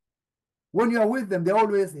 when you are with them, they're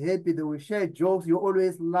always happy. They will share jokes. You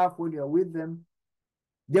always laugh when you are with them.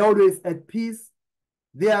 They're always at peace.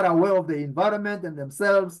 They are aware of the environment and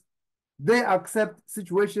themselves. They accept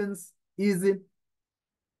situations easy.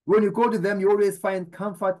 When you go to them, you always find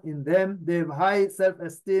comfort in them. They have high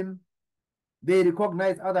self-esteem. They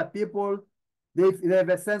recognize other people. They have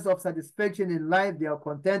a sense of satisfaction in life. They are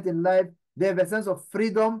content in life. They have a sense of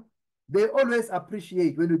freedom. They always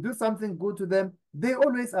appreciate. When you do something good to them, they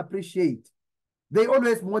always appreciate. They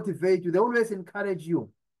always motivate you. They always encourage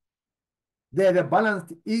you. They have a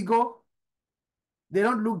balanced ego. They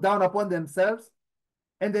don't look down upon themselves,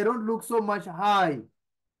 and they don't look so much high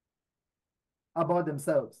about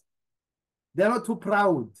themselves. They're not too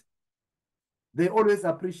proud. They always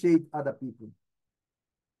appreciate other people.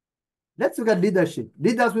 Let's look at leadership.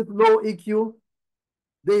 Leaders with low EQ,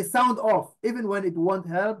 they sound off. Even when it won't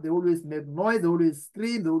help, they always make noise, they always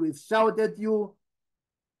scream, they always shout at you.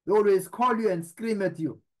 They always call you and scream at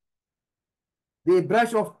you. They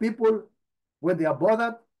brush off people when they are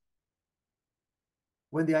bothered,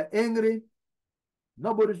 when they are angry.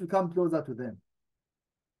 Nobody should come closer to them.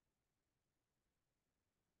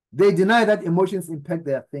 They deny that emotions impact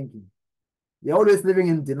their thinking. They're always living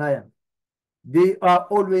in denial. They are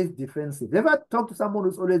always defensive. Ever talk to someone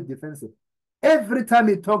who's always defensive? Every time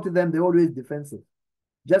you talk to them, they're always defensive.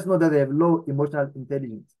 Just know that they have low emotional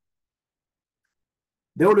intelligence.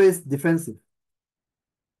 They're always defensive.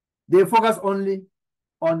 They focus only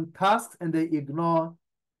on tasks and they ignore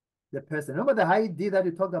the person. Remember the high D that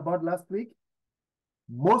we talked about last week?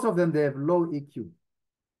 Most of them, they have low EQ.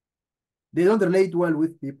 They don't relate well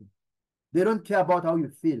with people. They don't care about how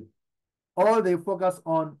you feel. All they focus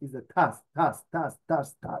on is the task.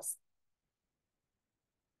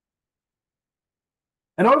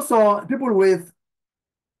 And also, people with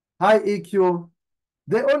high EQ,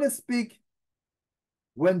 they only speak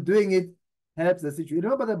when doing it helps the situation.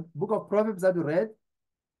 Remember the book of Proverbs that you read?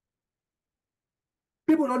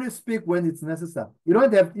 People only speak when it's necessary. You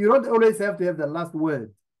don't always have to have the last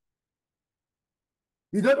word.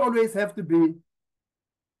 You don't always have to be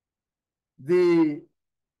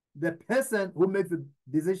the person who makes the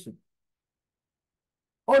decision.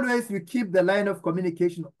 Always you keep the line of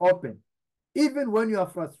communication open. Even when you are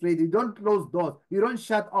frustrated, you don't close doors. You don't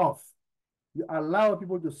shut off. You allow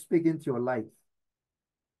people to speak into your life.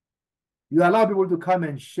 You allow people to come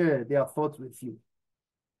and share their thoughts with you.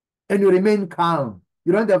 And you remain calm.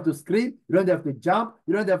 You don't have to scream. You don't have to jump.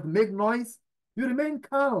 You don't have to make noise. You remain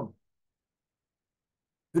calm.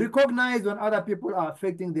 Recognize when other people are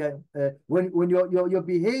affecting their, when your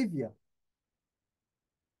behavior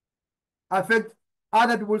affect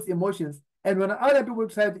other people's emotions, and when other people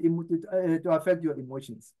try to affect your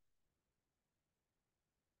emotions.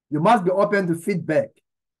 You must be open to feedback.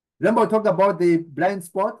 Remember, we talked about the blind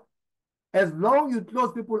spot. As long as you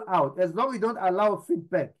close people out, as long as you don't allow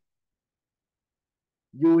feedback,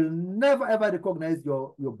 you will never ever recognize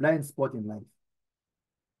your blind spot in life.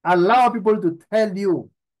 Allow people to tell you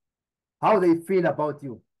how they feel about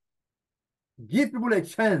you. Give people a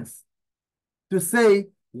chance to say,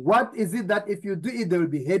 what is it that if you do it, they will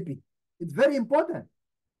be happy? It's very important.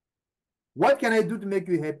 What can I do to make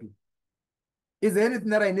you happy? Is there anything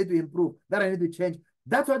that I need to improve, that I need to change?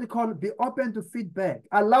 That's what they call be open to feedback.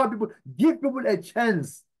 Allow people, give people a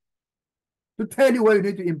chance to tell you where you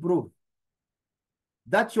need to improve.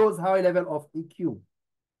 That shows high level of EQ.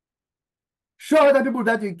 Show other people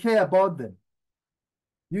that you care about them.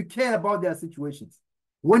 You care about their situations.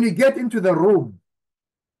 When you get into the room,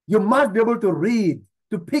 you must be able to read,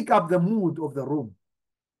 to pick up the mood of the room.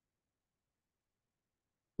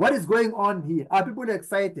 What is going on here? Are people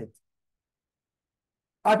excited?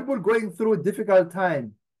 Are people going through a difficult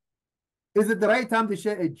time? Is it the right time to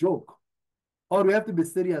share a joke? Or we have to be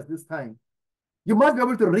serious this time? You must be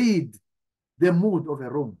able to read the mood of a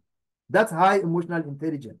room. That's high emotional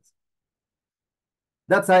intelligence.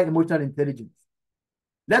 That's high emotional intelligence.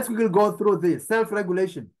 Let's quickly go through this.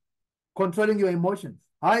 Self-regulation, controlling your emotions.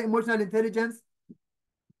 High emotional intelligence,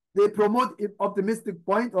 they promote an optimistic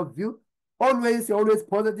point of view. Always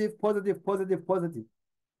positive, positive, positive, positive.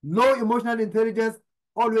 Low emotional intelligence,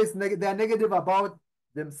 always they are negative about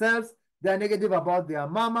themselves. They are negative about their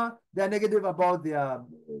mama. They are negative about their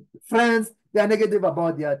friends. They are negative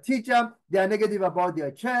about their teacher. They are negative about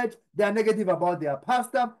their church. They are negative about their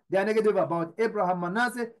pastor. They are negative about Abraham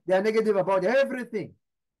Manase. They are negative about everything.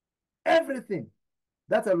 Everything.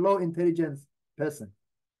 That's a low intelligence person.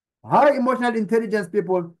 High emotional intelligence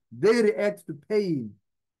people, they react to pain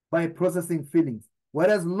by processing feelings.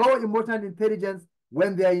 Whereas low emotional intelligence,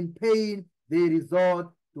 when they are in pain, they resort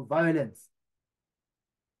to violence.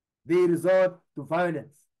 They resort to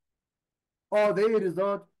violence. Or they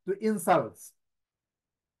resort to insults.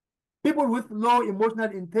 People with low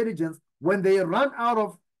emotional intelligence, when they run out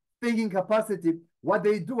of thinking capacity, what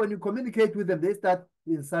they do when you communicate with them, they start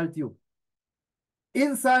to insult you.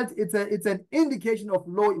 Insult, it's an indication of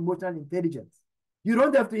low emotional intelligence. You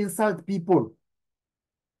don't have to insult people.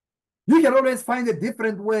 You can always find a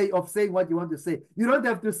different way of saying what you want to say. You don't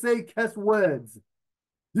have to say curse words.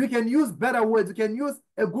 You can use better words. You can use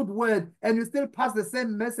a good word and you still pass the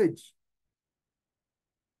same message.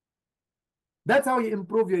 That's how you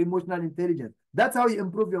improve your emotional intelligence. That's how you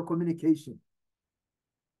improve your communication.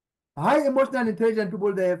 High emotional intelligent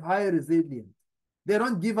people, they have high resilience. They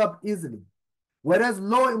don't give up easily. Whereas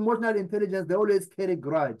low emotional intelligence, they always carry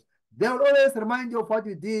grudge. They will always remind you of what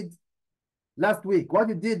you did last week, what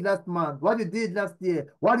you did last month, what you did last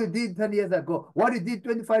year, what you did 10 years ago, what you did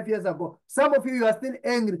 25 years ago. Some of you are still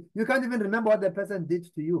angry. You can't even remember what the person did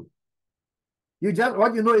to you. You just,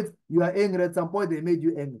 what you know is you are angry. At some point, they made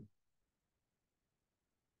you angry.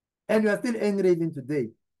 And you are still angry even today.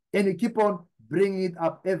 And you keep on bringing it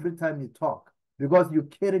up every time you talk because you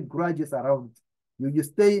carry grudges around. You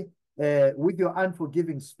stay with your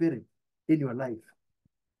unforgiving spirit in your life.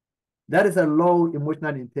 That is a low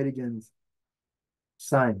emotional intelligence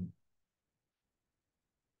sign.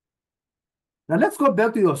 Now let's go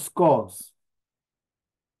back to your scores.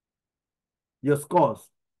 Your scores.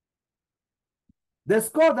 The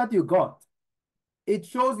score that you got, it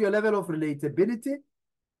shows your level of relatability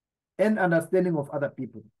and understanding of other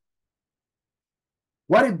people.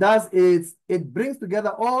 What it does is it brings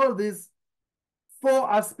together all these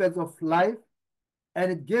 4 aspects of life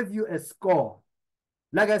and it gives you a score.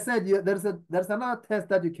 Like I said, there's another test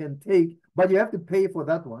that you can take, but you have to pay for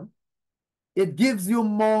that one. It gives you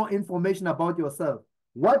more information about yourself.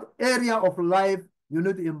 What area of life you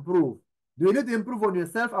need to improve? Do you need to improve on your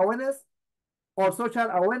self-awareness or social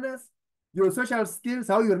awareness, your social skills,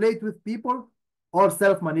 how you relate with people, or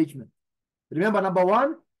self-management? Remember, number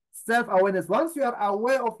 1, self-awareness. Once you are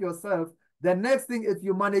aware of yourself, the next thing is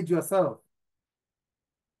you manage yourself.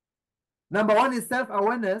 Number 1 is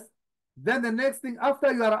self-awareness. Then the next thing,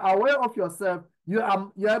 after you are aware of yourself, you're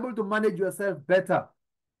able to manage yourself better.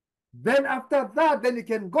 Then after that, then you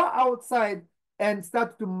can go outside and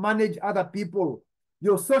start to manage other people.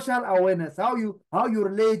 Your social awareness, how you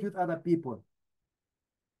relate with other people.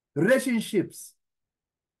 Relationships.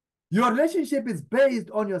 Your relationship is based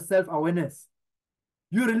on your self-awareness.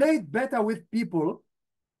 You relate better with people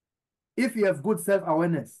if you have good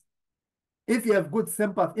self-awareness. If you have good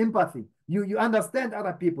empathy, you understand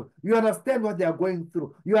other people. You understand what they are going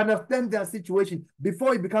through. You understand their situation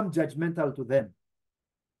before you become judgmental to them.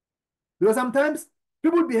 Because sometimes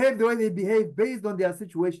people behave the way they behave based on their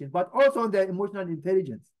situation, but also on their emotional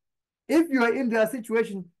intelligence. If you are in their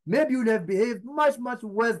situation, maybe you would have behaved much, much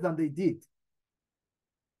worse than they did.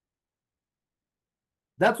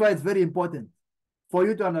 That's why it's very important for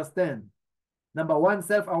you to understand. Number one,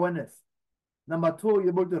 self-awareness. Number two, you're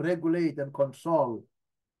able to regulate and control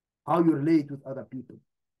how you relate with other people.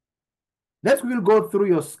 Next, we'll go through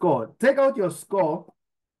your score. Take out your score.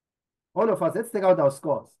 All of us, let's take out our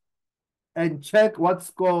scores and check what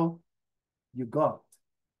score you got.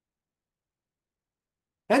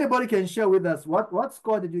 Anybody can share with us what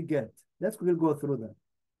score did you get? We'll go through that.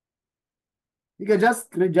 You can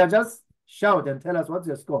just shout and tell us what's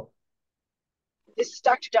your score. This is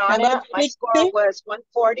Dr. Donna. My score was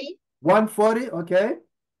 140. 140, okay.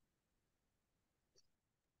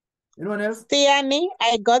 Anyone else? Tiani,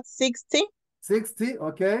 I got 60. 60,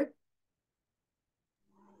 okay.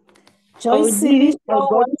 Joyce, I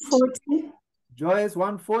got 140. Joyce,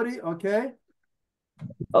 140, okay.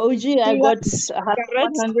 OG, I got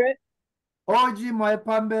 100. OG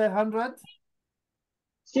Moepambe, 100.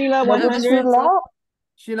 Sheila, 100.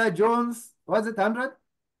 Sheila Jones, was it 100?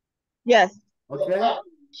 Yes. Okay.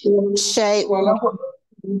 Shay,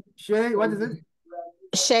 Shay, what is it?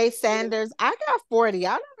 Shay Sanders, I got 40.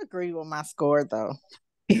 I don't agree with my score though.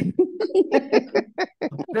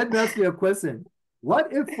 Let me ask you a question.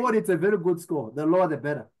 What if 40 is a very good score? The lower the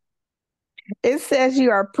better. It says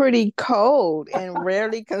you are pretty cold and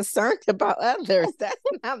rarely concerned about others. That's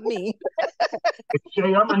not me.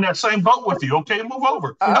 Shay, I'm in that same boat with you. Okay, move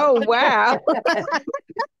over. Oh, wow.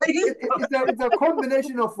 It's a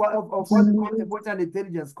combination of what we call emotional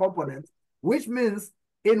intelligence components, which means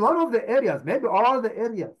in one of the areas, maybe all the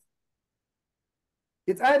areas,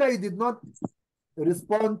 it's either you did not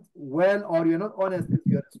respond well or you're not honest if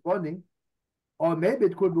you're responding, or maybe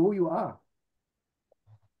it could be who you are.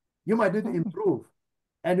 You might need to improve.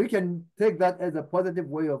 And we can take that as a positive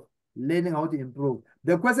way of learning how to improve.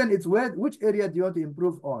 The question is which area do you want to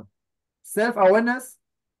improve on? Self-awareness,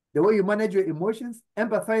 the way you manage your emotions,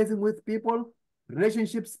 empathizing with people,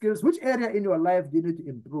 relationship skills. Which area in your life do you need to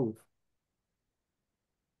improve?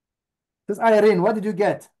 This Irene, what did you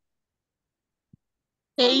get?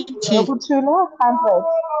 80. 100.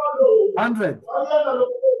 100.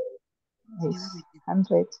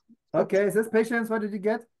 Okay, this Patience, what did you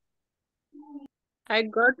get? I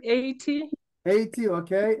got 80. 80,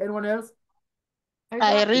 okay. Anyone else?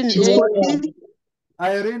 Irene, 80.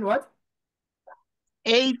 Irene, what?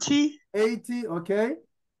 80. 80, okay.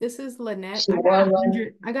 This is Lynette. I got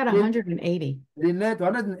 100. I got 180. Lynette,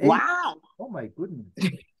 180. Wow. Oh my goodness.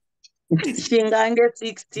 Shingange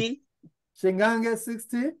 60. Shingange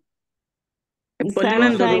 60.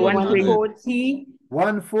 Sunshine 140.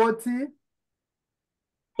 140.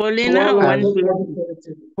 Paulina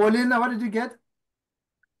 120. Paulina, what did you get?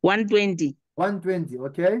 120. 120,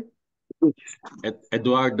 okay.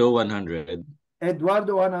 Eduardo 100.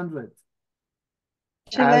 Eduardo 100.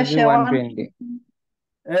 Shilesh 120.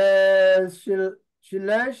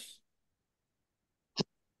 Shilesh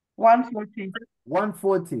 140.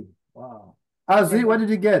 140. Wow. Azri, what did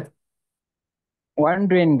you get?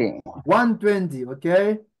 120. 120,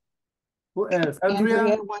 okay. Who else?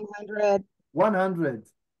 Andrea 100. 100.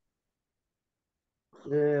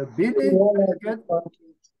 Billy, what did you get?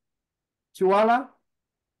 Chiwala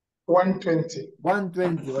 120.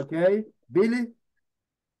 120, okay. Billy?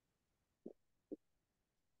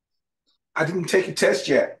 I didn't take a test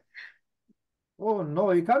yet. Oh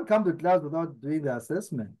no, you can't come to class without doing the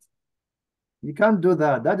assessment. You can't do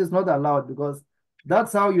that. That is not allowed because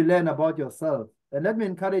that's how you learn about yourself. And let me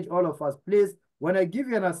encourage all of us, please, when I give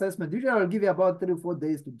you an assessment, usually I'll give you about 3 or 4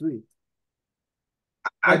 days to do it.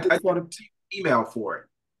 I email for it.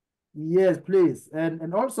 Yes, please.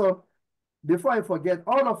 And also, before I forget,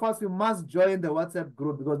 all of us, you must join the WhatsApp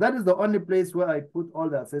group because that is the only place where I put all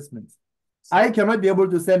the assessments. I cannot be able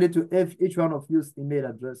to send it to each one of you's email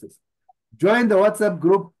addresses. Join the WhatsApp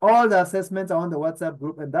group. All the assessments are on the WhatsApp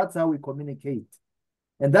group, and that's how we communicate.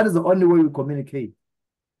 And that is the only way we communicate.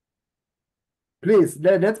 Please,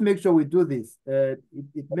 let's make sure we do this. It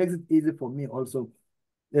makes it easy for me also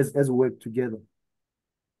as we work together.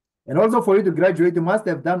 And also for you to graduate, you must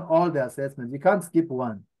have done all the assessments. You can't skip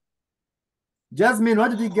one. Jasmine,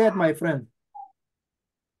 what did you get, my friend?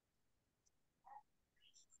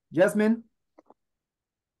 Jasmine?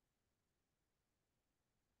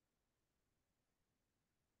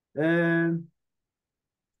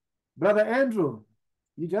 Brother Andrew,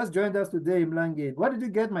 you just joined us today in Mlangeni. What did you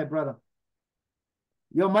get, my brother?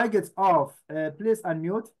 Your mic is off. Please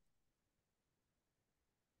unmute.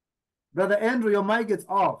 Brother Andrew, your mic is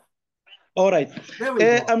off. All right. There we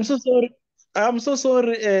go. I'm so sorry. I'm so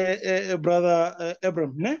sorry, brother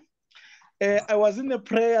Abram. I was in a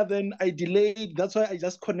prayer, then I delayed. That's why I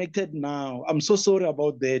just connected now. I'm so sorry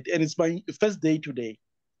about that. And it's my first day today.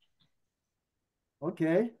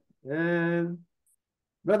 Okay.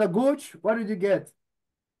 Brother Gooch, what did you get?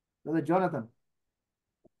 Brother Jonathan.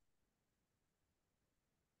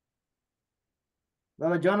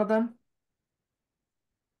 Brother Jonathan?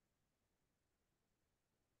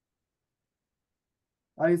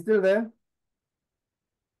 Are you still there?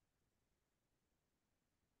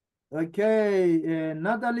 Okay.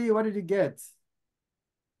 Natalie, what did you get?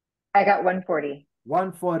 I got 140.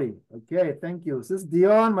 140. Okay, thank you. Sis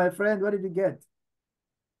Dion, my friend, what did you get?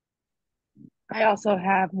 I also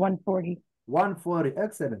have 140. 140.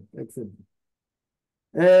 Excellent. Excellent.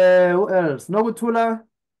 Who else? Nobutula,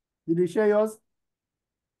 did you share yours?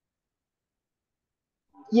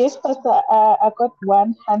 Yes, Pastor, I got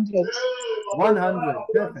 100. 100.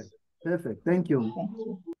 Perfect. Perfect. Thank you. Thank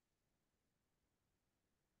you.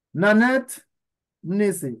 Nanette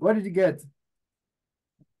Nisi, what did you get?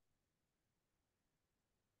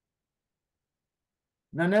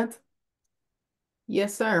 Nanette?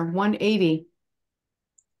 Yes, sir. 180.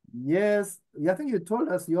 Yes. I think you told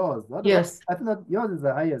us yours. Yes. I think that yours is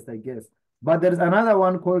the highest, I guess. But there's another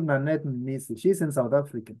one called Nanette Nisi. She's in South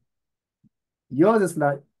Africa. Yours is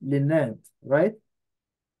like Lynette, right?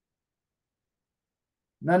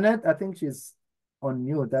 Nanette, I think she's on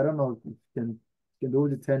mute. I don't know if you can be able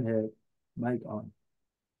to turn her mic on.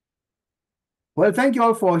 Well, thank you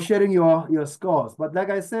all for sharing your scores. But like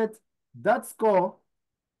I said, that score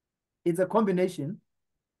is a combination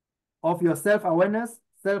of your self-awareness,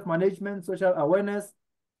 self-management, social awareness,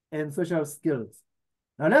 and social skills.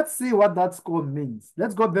 Now let's see what that score means.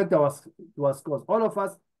 Let's go back to our scores. All of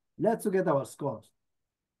us, let's look at our scores.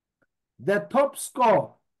 The top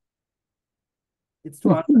score, it's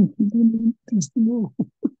 200.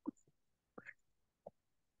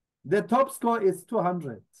 The top score is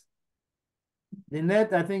 200.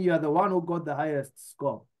 Lynette, I think you are the one who got the highest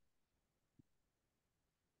score.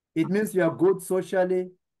 It means you are good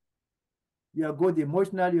socially, you are good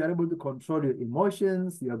emotionally, you are able to control your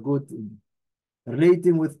emotions, you are good in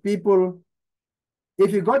relating with people.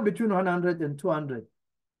 If you got between 100 and 200,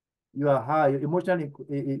 you are high. Your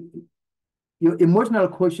emotional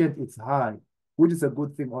quotient is high, which is a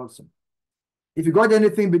good thing also. If you got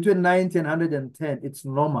anything between 90 and 110, it's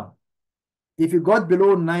normal. If you got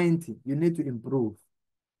below 90, you need to improve.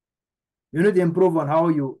 You need to improve on how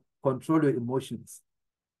you control your emotions.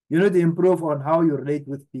 You need to improve on how you relate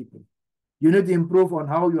with people. You need to improve on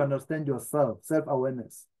how you understand yourself,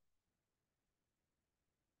 self-awareness.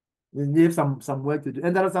 You need some work to do.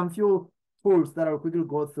 And there are some few tools that I'll quickly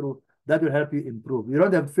go through that will help you improve. You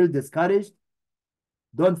don't have to feel discouraged.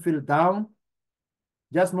 Don't feel down.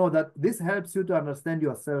 Just know that this helps you to understand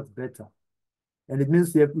yourself better. And it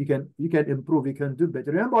means you can improve, you can do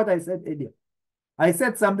better. Remember what I said earlier? I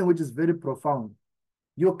said something which is very profound.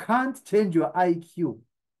 You can't change your IQ,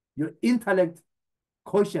 your intellect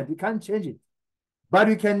quotient. You can't change it. But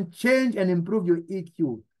you can change and improve your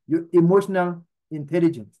EQ, your emotional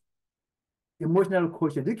intelligence, emotional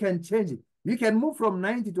quotient. You can change it. You can move from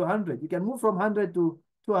 90 to 100. You can move from 100 to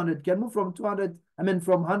 200. You can move from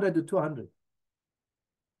 100 to 200.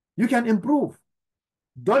 You can improve.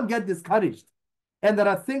 Don't get discouraged. And there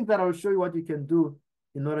are things that I'll show you what you can do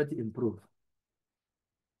in order to improve.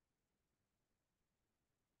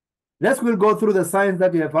 We'll go through the signs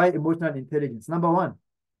that you have high emotional intelligence. Number one,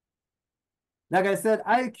 like I said,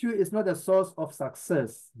 IQ is not a source of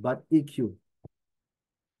success, but EQ.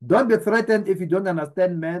 Don't be threatened if you don't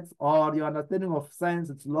understand maths or your understanding of science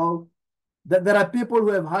is low. There are people who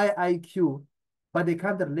have high IQ, but they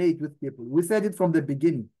can't relate with people. We said it from the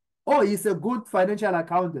beginning. Oh, he's a good financial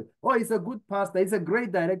accountant. Oh, he's a good pastor. He's a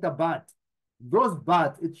great director, but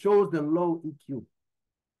it shows the low EQ.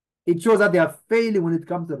 It shows that they are failing when it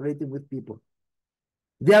comes to relating with people.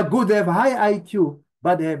 They are good, they have high IQ,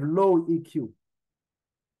 but they have low EQ.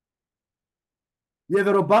 You have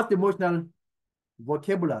a robust emotional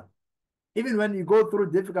vocabulary. Even when you go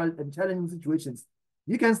through difficult and challenging situations,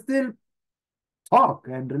 you can still talk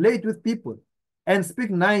and relate with people and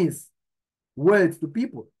speak nice words to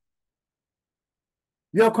people.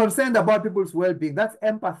 You're concerned about people's well-being. That's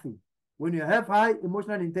empathy. When you have high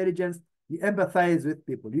emotional intelligence, you empathize with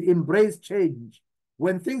people. You embrace change.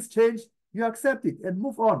 When things change, you accept it and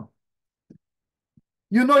move on.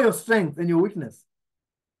 You know your strength and your weakness.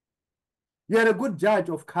 You are a good judge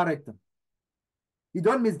of character. You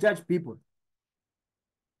don't misjudge people.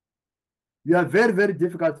 You are very, very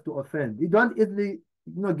difficult to offend. You don't easily,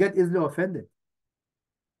 get easily offended.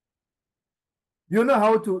 You know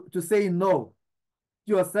how to say no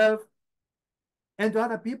to yourself and to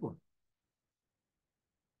other people.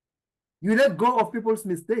 You let go of people's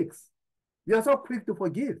mistakes. You are so quick to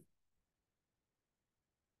forgive.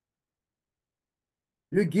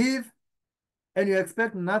 You give and you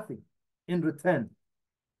expect nothing in return.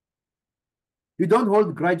 You don't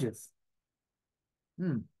hold grudges.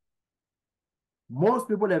 Most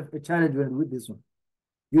people have a challenge with this one.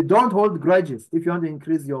 You don't hold grudges if you want to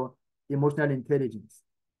increase your emotional intelligence.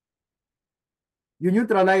 You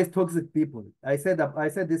neutralize toxic people. I said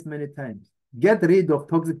this many times. Get rid of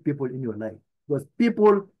toxic people in your life because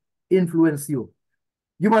people influence you.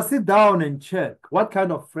 You must sit down and check what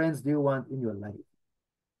kind of friends do you want in your life.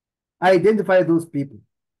 Identify those people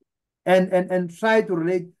and try to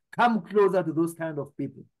relate, come closer to those kind of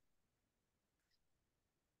people.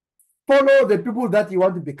 Follow the people that you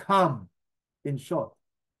want to become, in short.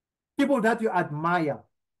 People that you admire.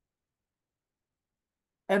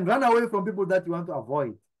 And run away from people that you want to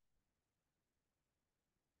avoid.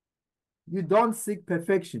 You don't seek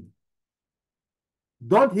perfection.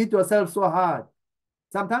 Don't hit yourself so hard.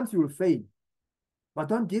 Sometimes you will fail. But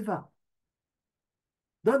don't give up.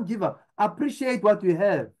 Don't give up. Appreciate what you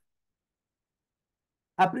have.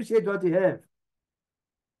 Appreciate what you have.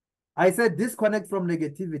 I said disconnect from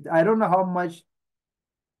negativity. I don't know how much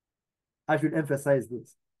I should emphasize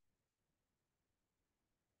this.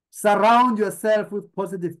 Surround yourself with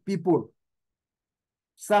positive people.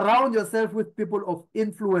 Surround yourself with people of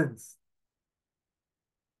influence.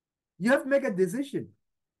 You have to make a decision.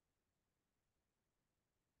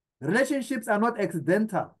 Relationships are not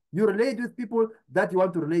accidental. You relate with people that you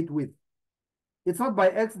want to relate with. It's not by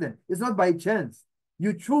accident. It's not by chance.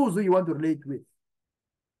 You choose who you want to relate with.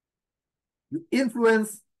 You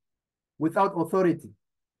influence without authority.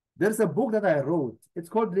 There's a book that I wrote. It's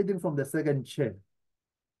called Leading from the Second Chair.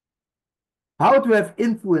 How to have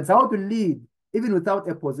influence, how to lead even without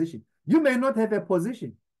a position. You may not have a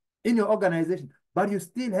position in your organization, but you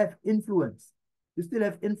still have influence. You still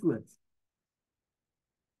have influence.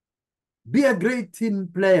 Be a great team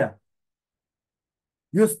player.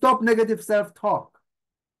 You stop negative self-talk.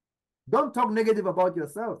 Don't talk negative about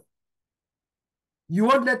yourself. You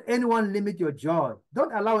won't let anyone limit your joy.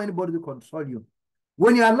 Don't allow anybody to control you.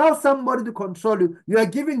 When you allow somebody to control you, you are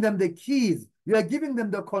giving them the keys. You are giving them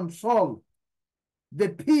the control, the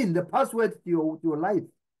pin, the password to your life.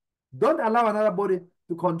 Don't allow another body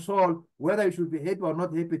to control whether you should be happy or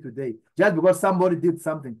not happy today, just because somebody did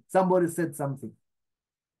something, somebody said something.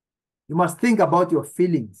 You must think about your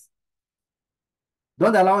feelings.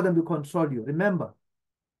 Don't allow them to control you. Remember,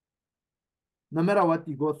 no matter what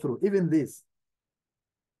you go through, even this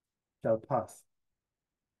shall pass.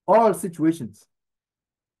 All situations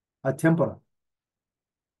are temporal.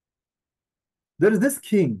 There is this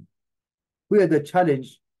king who had a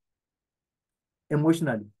challenge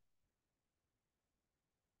emotionally.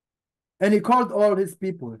 And he called all his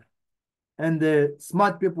people and the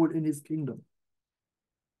smart people in his kingdom,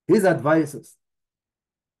 his advisors.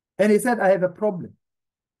 And he said, I have a problem.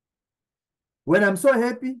 When I'm so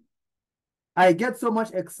happy, I get so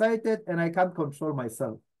much excited and I can't control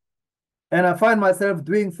myself. And I find myself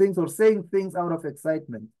doing things or saying things out of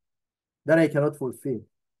excitement that I cannot fulfill.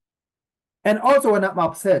 And also when I'm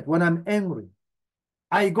upset, when I'm angry,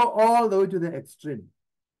 I go all the way to the extreme.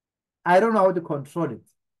 I don't know how to control it.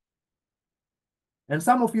 And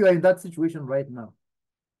some of you are in that situation right now.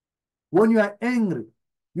 When you are angry,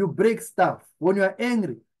 you break stuff. When you are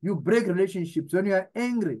angry, you break relationships. When you are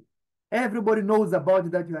angry, everybody knows about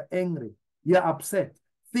it that you are angry. You are upset.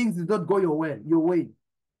 Things did not go your way.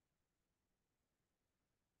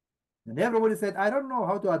 And everybody said, I don't know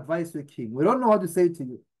how to advise the king. We don't know how to say it to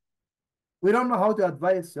you. We don't know how to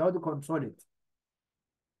advise you, how to control it.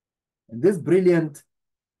 And this brilliant,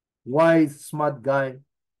 wise, smart guy,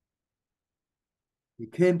 he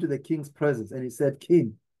came to the king's presence and he said,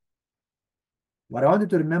 King, what I want you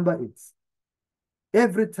to remember is,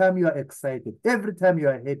 every time you are excited, every time you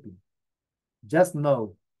are happy, just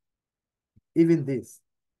know, even this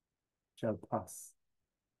shall pass.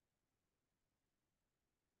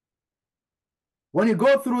 When you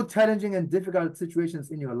go through challenging and difficult situations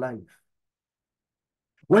in your life,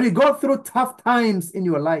 when you go through tough times in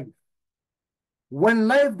your life, when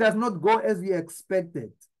life does not go as you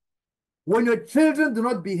expected, when your children do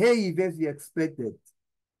not behave as you expected,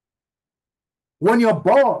 when your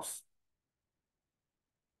boss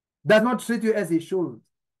does not treat you as he should,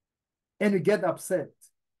 and you get upset,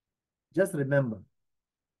 just remember,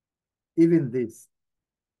 even this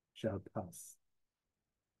shall pass.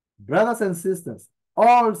 Brothers and sisters,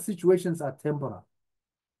 all situations are temporal.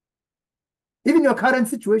 Even your current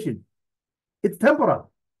situation, it's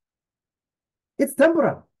temporal. It's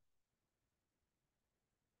temporal.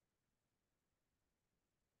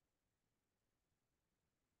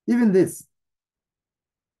 Even this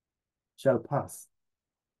shall pass.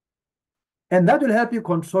 And that will help you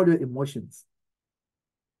control your emotions.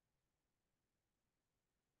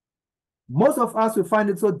 Most of us will find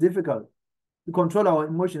it so difficult to control our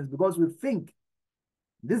emotions because we think,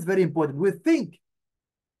 this is very important, we think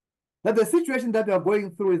that the situation that we are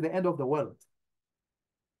going through is the end of the world.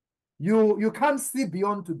 You can't see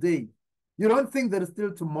beyond today. You don't think there is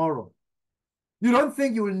still tomorrow. You don't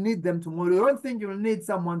think you will need them tomorrow. You don't think you will need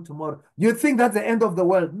someone tomorrow. You think that's the end of the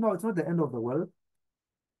world. No, it's not the end of the world.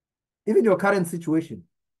 Even your current situation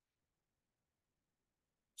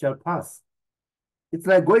shall pass. It's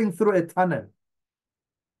like going through a tunnel.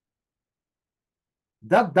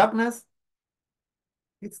 That darkness,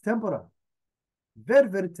 it's temporal. Very,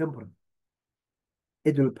 very temporal.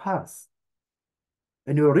 It will pass.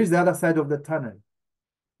 And you will reach the other side of the tunnel.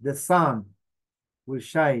 The sun will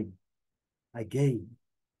shine again.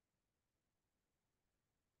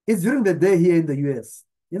 It's during the day here in the US.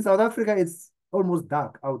 In South Africa, it's almost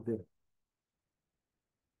dark out there.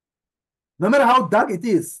 No matter how dark it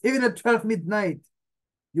is, even at 12 midnight,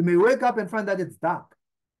 you may wake up and find that it's dark.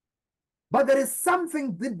 But there is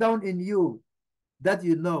something deep down in you that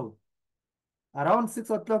you know. Around 6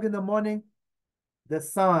 o'clock in the morning, the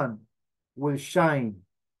sun will shine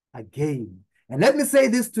again. And let me say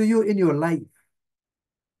this to you in your life.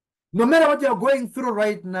 No matter what you're going through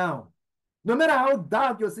right now, no matter how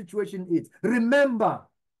dark your situation is, remember,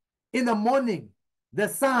 in the morning, the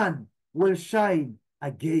sun will shine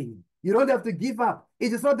again. You don't have to give up.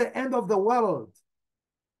 It is not the end of the world.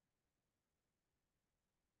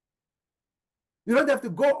 You don't have to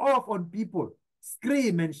go off on people,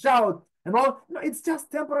 scream and shout and all. No, it's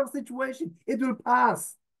just temporary situation. It will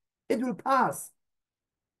pass. It will pass.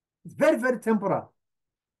 It's very, very temporal.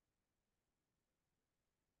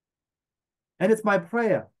 And it's my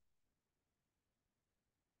prayer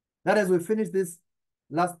that as we finish this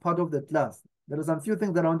last part of the class, there are some few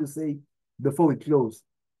things that I want to say before we close.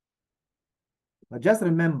 But just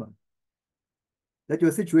remember that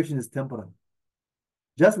your situation is temporal.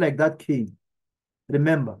 Just like that king,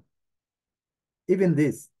 remember, even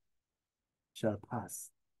this shall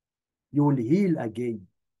pass. You will heal again.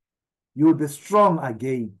 You will be strong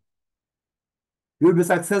again. You will be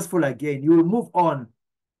successful again. You will move on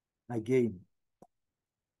again.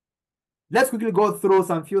 Let's quickly go through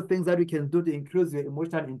some few things that we can do to increase your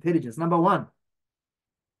emotional intelligence. Number one,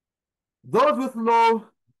 those with low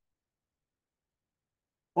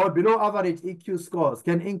or below average EQ scores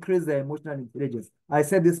can increase their emotional intelligence. I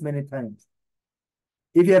said this many times.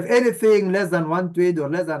 If you have anything less than 120 or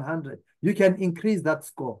less than 100, you can increase that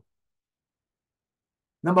score.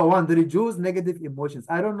 Number one, to reduce negative emotions.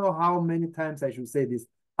 I don't know how many times I should say this.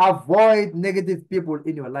 Avoid negative people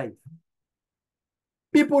in your life.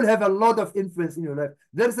 People have a lot of influence in your life.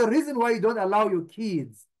 There's a reason why you don't allow your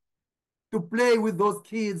kids to play with those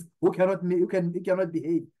kids who cannot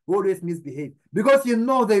behave, who always misbehave. Because you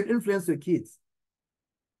know they'll influence your kids.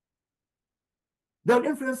 They'll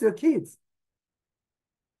influence your kids.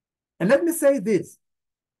 And let me say this.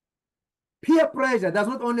 Peer pressure does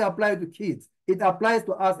not only apply to kids, it applies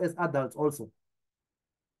to us as adults also.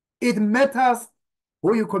 It matters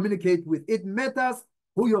who you communicate with. It matters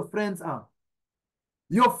who your friends are.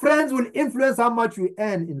 Your friends will influence how much you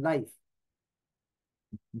earn in life.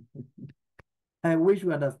 I wish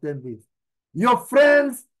you understand this. Your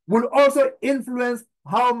friends will also influence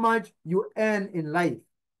how much you earn in life.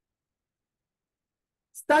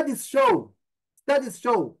 Studies show that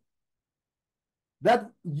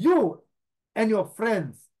you and your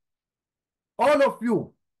friends, all of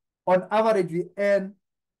you, on average, we earn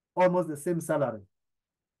almost the same salary.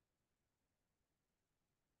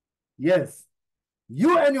 Yes.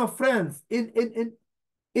 You and your friends, in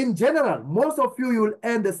general, most of you will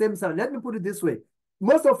earn the same salary. Let me put it this way.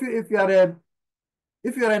 Most of you, if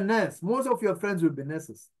you're a nurse, most of your friends will be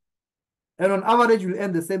nurses. And on average, you'll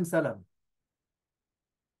earn the same salary.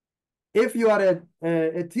 If you are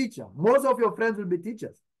a teacher, most of your friends will be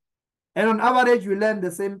teachers. And on average, you earn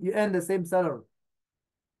the same salary.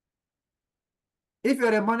 If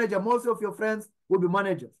you're a manager, most of your friends will be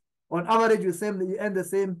managers. On average, you earn the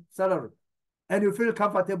same salary. And you feel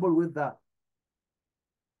comfortable with that.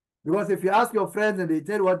 Because if you ask your friends and they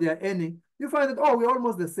tell you what they are earning, you find that, oh, we're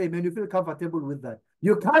almost the same, and you feel comfortable with that.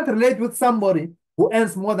 You can't relate with somebody who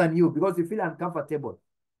earns more than you because you feel uncomfortable.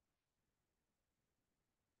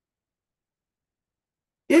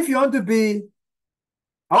 If you want to be,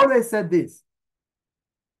 I always said this.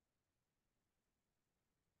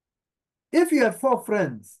 If you have four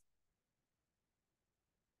friends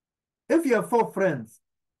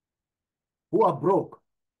who are broke,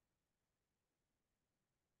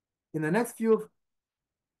 In the next few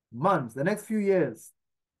months, the next few years,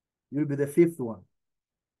 you'll be the fifth one.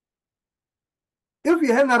 If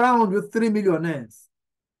you hang around with 3 millionaires,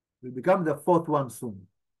 you'll become the fourth one soon.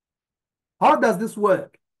 How does this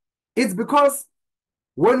work? It's because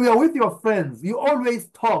when you are with your friends, you always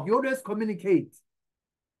talk, you always communicate.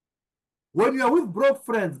 When you are with broke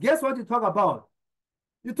friends, guess what you talk about?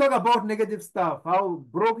 You talk about negative stuff, how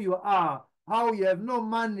broke you are, how you have no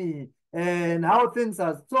money, and how things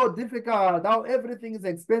are so difficult, how everything is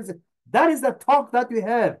expensive. That is the talk that you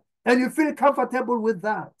have, and you feel comfortable with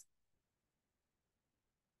that.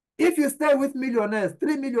 If you stay with millionaires,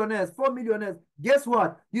 3 millionaires, 4 millionaires, guess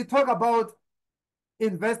what? You talk about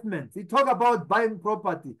investments, you talk about buying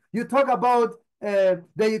property, you talk about the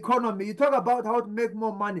economy, you talk about how to make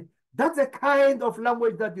more money. That's a kind of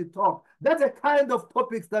language that you talk. That's a kind of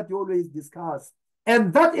topics that you always discuss.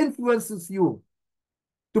 And that influences you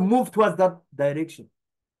to move towards that direction.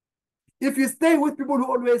 If you stay with people who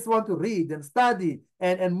always want to read and study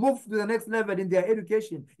and move to the next level in their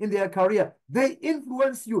education, in their career, they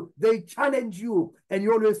influence you, they challenge you, and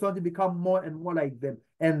you always want to become more and more like them.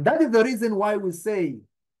 And that is the reason why we say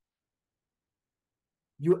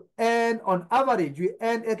you earn, on average, you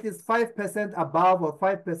earn at least 5% above or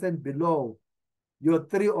 5% below your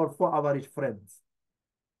 3 or 4 average friends.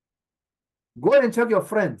 Go and check your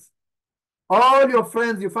friends. All your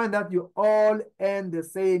friends, you find that you all earn the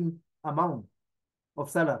same amount of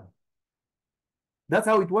salary. That's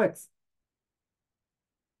how it works.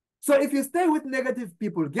 So if you stay with negative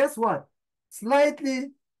people, guess what?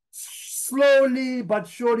 Slightly, slowly, but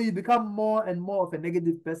surely you become more and more of a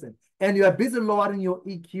negative person. And you are busy lowering your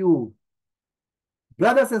EQ.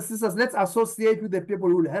 Brothers and sisters, let's associate with the people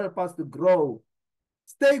who will help us to grow.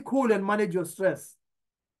 Stay cool and manage your stress.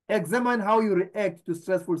 Examine how you react to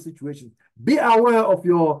stressful situations. Be aware of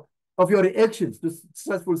your reactions to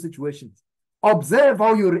stressful situations. Observe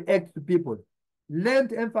how you react to people. Learn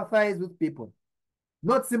to empathize with people.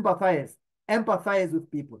 Not sympathize, empathize with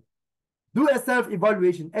people. Do a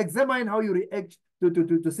self-evaluation. Examine how you react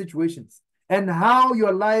to situations and how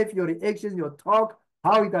your life, your reactions, your talk,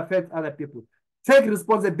 how it affects other people. Take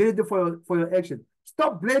responsibility for your actions.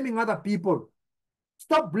 Stop blaming other people.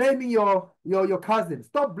 Stop blaming your cousin.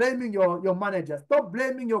 Stop blaming your manager. Stop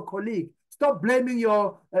blaming your colleague. Stop blaming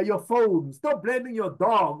your phone. Stop blaming your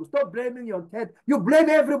dog. Stop blaming your cat. You blame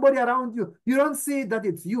everybody around you. You don't see that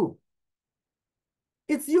it's you.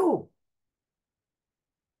 It's you.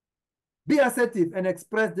 Be assertive and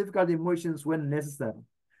express difficult emotions when necessary.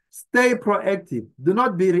 Stay proactive. Do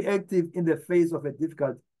not be reactive in the face of a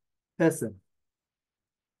difficult person.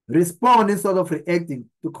 Respond instead of reacting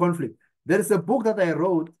to conflict. There is a book that I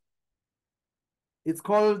wrote. It's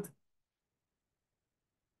called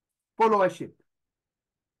Followership.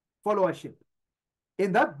 Followership.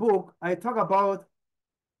 In that book, I talk about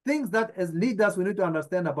things that as leaders we need to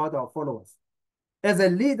understand about our followers. As a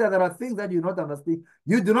leader, there are things that you do not understand.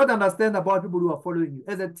 You do not understand about people who are following you.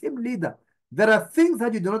 As a team leader, there are things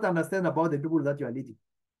that you do not understand about the people that you are leading.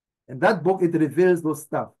 In that book, it reveals those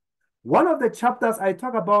stuff. One of the chapters, I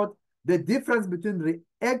talk about the difference between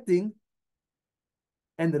reacting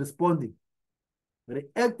and responding.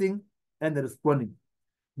 Reacting and responding.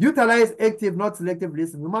 Utilize active, not selective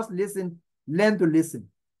listening. You must listen, learn to listen.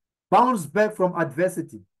 Bounce back from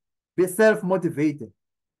adversity. Be self-motivated.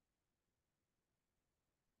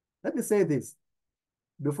 Let me say this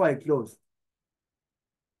before I close.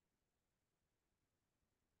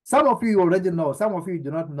 Some of you already know, some of you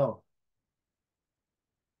do not know.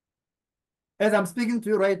 As I'm speaking to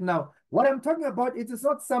you right now, what I'm talking about, it is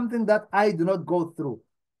not something that I do not go through.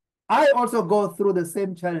 I also go through the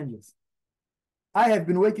same challenges. I have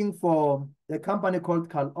been working for a company called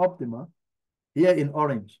Cal Optima here in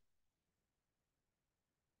Orange.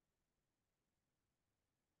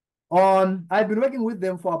 I've been working with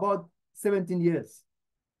them for about 17 years.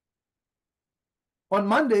 On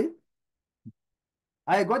Monday,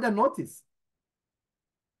 I got a notice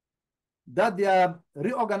that they are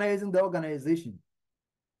reorganizing the organization.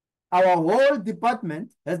 Our whole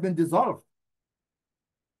department has been dissolved.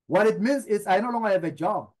 What it means is I no longer have a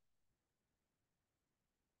job.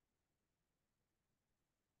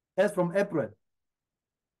 As from April.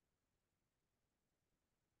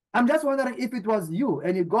 I'm just wondering if it was you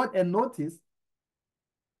and you got a notice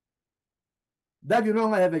that you no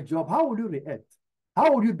longer have a job, how would you react?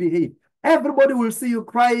 How would you behave? Everybody will see you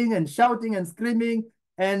crying and shouting and screaming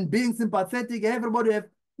and being sympathetic. Everybody have,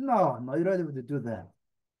 no, you don't have to do that.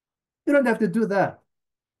 You don't have to do that.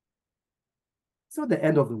 It's not the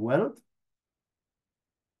end of the world.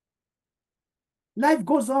 Life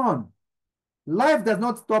goes on. Life does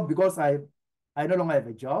not stop because I no longer have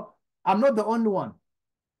a job. I'm not the only one.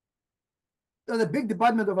 There's a big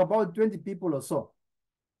department of about 20 people or so.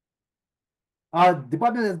 Our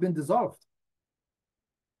department has been dissolved.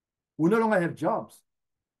 We no longer have jobs.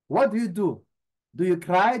 What do? Do you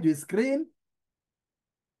cry? Do you scream?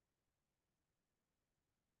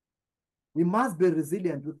 We must be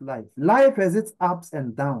resilient with life. Life has its ups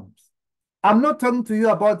and downs. I'm not talking to you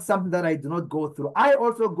about something that I do not go through. I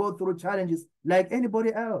also go through challenges like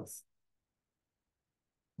anybody else.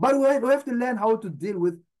 But we have to learn how to deal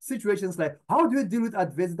with situations like, how do you deal with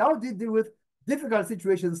adversity? How do you deal with difficult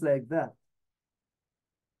situations like that?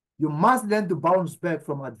 You must learn to bounce back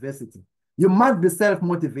from adversity. You must be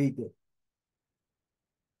self-motivated.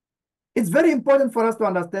 It's very important for us to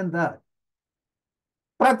understand that.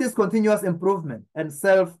 Practice continuous improvement and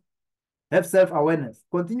have self-awareness.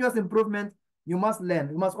 Continuous improvement, you must learn.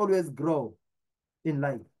 You must always grow in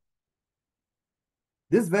life.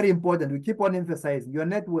 This is very important. We keep on emphasizing your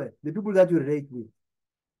net worth, the people that you relate with,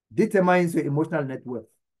 determines your emotional net worth.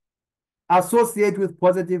 Associate with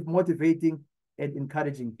positive, motivating, and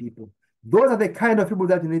encouraging people. Those are the kind of people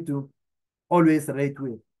that you need to always relate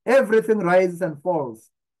with. Everything rises and falls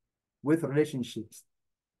with relationships.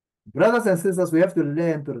 Brothers and sisters, we have to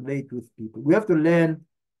learn to relate with people. We have to learn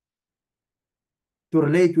to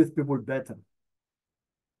relate with people better.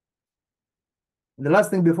 And the last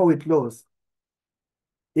thing before we close,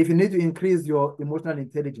 if you need to increase your emotional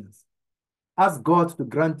intelligence, ask God to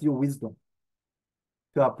grant you wisdom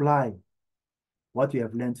to apply what you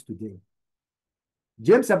have learned today.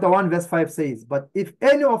 James chapter 1 verse 5 says, but if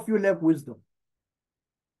any of you lack wisdom,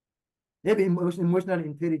 maybe emotional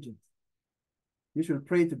intelligence, you should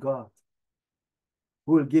pray to God,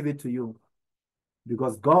 who will give it to you,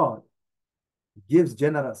 because God gives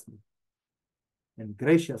generously and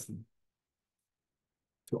graciously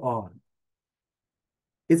to all.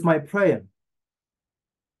 It's my prayer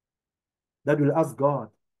that we'll ask God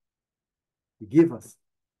to give us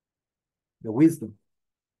the wisdom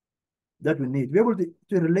that we need to be able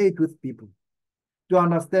to relate with people, to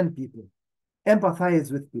understand people,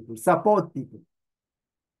 empathize with people, support people.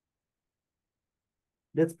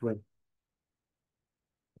 Let's pray.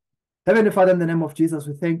 Heavenly Father, in the name of Jesus,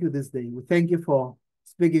 we thank you this day. We thank you for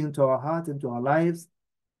speaking to our hearts and to our lives.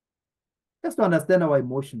 Just to understand our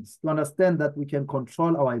emotions, to understand that we can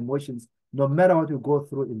control our emotions no matter what we go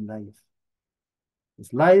through in life.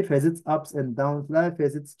 Because life has its ups and downs, life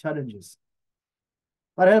has its challenges.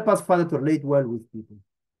 But help us, Father, to relate well with people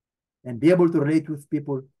and be able to relate with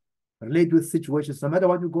people, relate with situations, no matter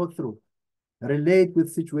what we go through, relate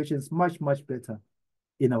with situations much, much better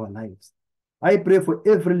in our lives. I pray for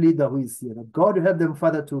every leader who is here, that God will help them,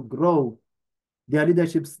 Father, to grow their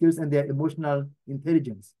leadership skills and their emotional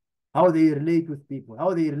intelligence, how they relate with people,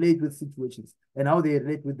 how they relate with situations, and how they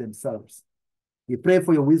relate with themselves. We pray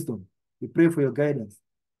for your wisdom. We pray for your guidance.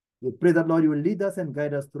 We pray that, Lord, you will lead us and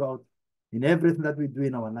guide us throughout in everything that we do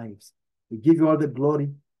in our lives. We give you all the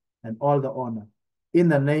glory and all the honor. In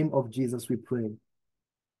the name of Jesus, we pray.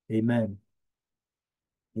 Amen.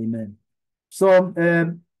 Amen. So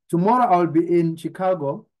tomorrow I'll be in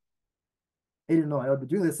Chicago, Illinois. I'll be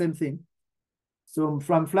doing the same thing. So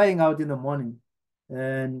from flying out in the morning,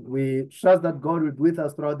 and we trust that God will be with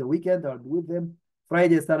us throughout the weekend. I'll be with them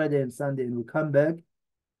Friday, Saturday, and Sunday, and we'll come back.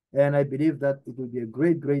 And I believe that it will be a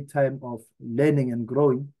great, great time of learning and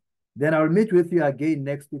growing. Then I'll meet with you again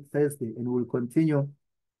next week, Thursday, and we'll continue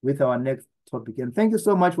with our next topic. And thank you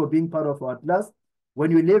so much for being part of our class.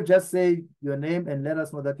 When you leave, just say your name and let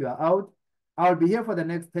us know that you are out. I'll be here for the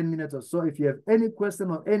next 10 minutes or so. If you have any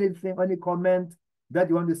question or anything, any comment that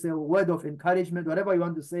you want to say, a word of encouragement, whatever you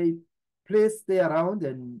want to say, please stay around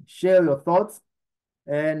and share your thoughts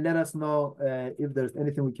and let us know if there's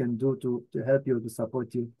anything we can do to help you, to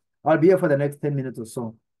support you. I'll be here for the next 10 minutes or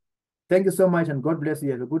so. Thank you so much, and God bless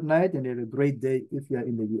you. Have a good night and have a great day if you are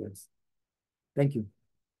in the US. Thank you.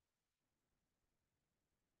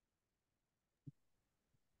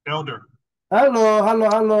 Elder.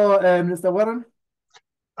 Hello, Mr. Warren.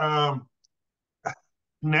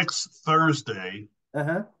 Next Thursday,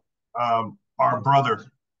 our brother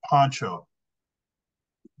Pancho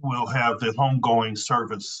will have the homegoing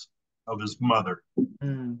service of his mother.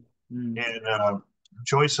 And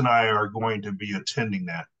Joyce and I are going to be attending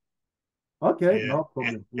that. Okay, no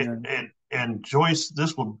problem. And Joyce,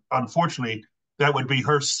 this will, unfortunately, that would be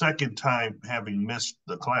her second time having missed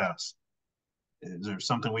the class. Is there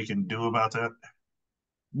something we can do about that?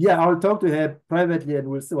 Yeah, I'll talk to her privately and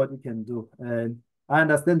we'll see what we can do. And I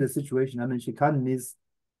understand the situation. I mean, she can't miss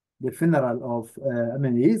the funeral of, I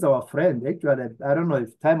mean, he's our friend. Actually, I don't know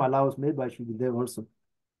if time allows, maybe I should be there also.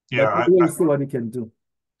 Yeah, but we'll see what we can do.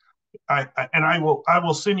 I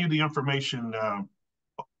will send you the information.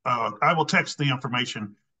 I will text the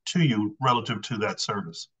information to you relative to that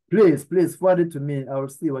service. Please forward it to me. I will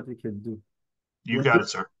see what we can do. You got it,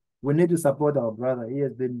 sir. We need to support our brother. He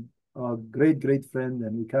has been a great friend,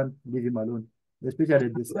 and we can't leave him alone, especially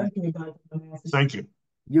at this time. Thank you.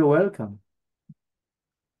 You're welcome.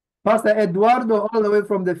 Pastor Eduardo, all the way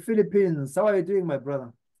from the Philippines. How are you doing, my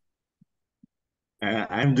brother?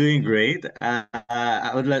 I'm doing great.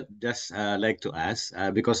 I would just like to ask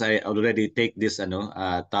because I already take this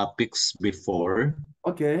topics before.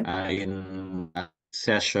 Okay. In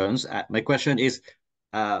sessions. My question is,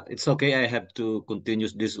 it's okay. I have to continue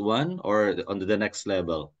this one or on the next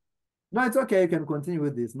level. No, it's okay. You can continue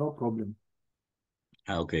with this. No problem.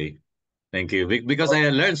 Okay. Thank you. Because I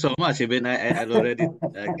learned so much. Even I already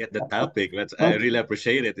get the topic, but I really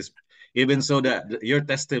appreciate it. Even so that your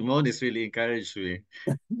testimonies really encouraged me.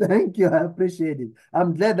 Thank you. I appreciate it.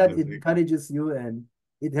 I'm glad that it encourages you and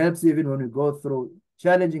it helps you even when we go through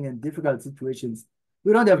challenging and difficult situations.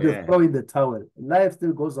 We don't have to throw in the towel. Life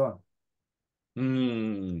still goes on.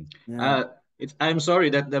 Yeah. I'm sorry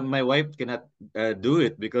that my wife cannot do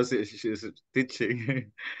it because she's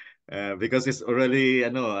teaching. Because it's already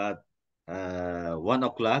 1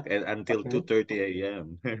 o'clock and until 2:30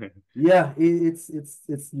 a.m. Yeah,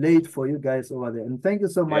 it's late for you guys over there. And thank you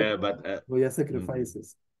so much for your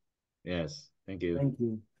sacrifices. Yes, thank you. Thank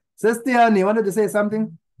you. Sestian, you wanted to say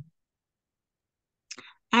something?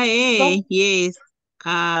 Hi, yes.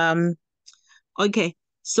 Okay.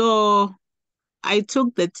 So I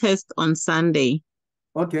took the test on Sunday.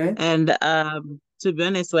 Okay. And to be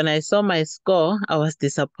honest, when I saw my score, I was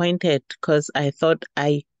disappointed because I thought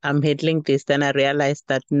I am handling this. Then I realized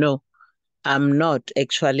that no, I'm not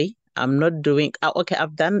actually. I'm not doing okay.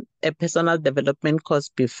 I've done a personal development course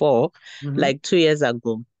before, like 2 years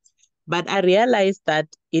ago. But I realized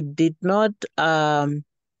that it did not what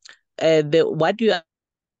you are.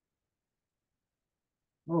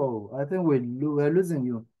 Oh, I think we're losing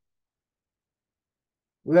you.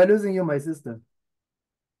 We are losing you, my sister.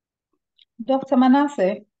 Dr.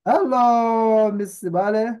 Manase. Hello, Miss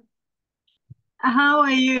Sibale. How are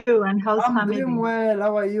you and how's family? I'm doing well.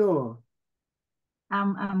 How are you?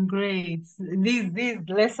 I'm great. These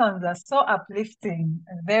lessons are so uplifting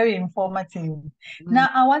and very informative. Now,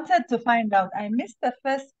 I wanted to find out, I missed the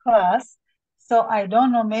first class, so I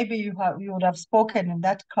don't know, maybe you would have spoken in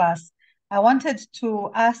that class. I wanted to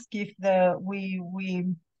ask if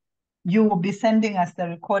you will be sending us the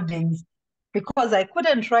recordings because I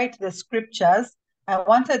couldn't write the scriptures. I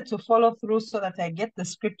wanted to follow through so that I get the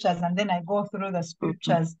scriptures and then I go through the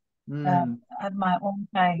scriptures at my own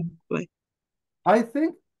time. I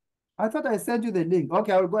thought I sent you the link.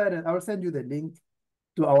 Okay, I'll go ahead and I'll send you the link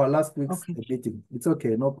to our last week's meeting. It's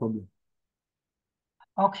okay, no problem.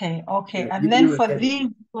 Okay. Yeah, and then for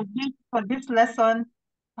this lesson,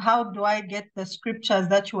 how do I get the scriptures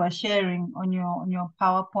that you are sharing on your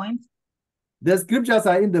PowerPoint? The scriptures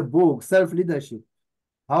are in the book, Self-Leadership.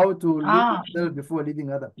 How to lead yourself before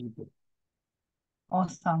leading other people.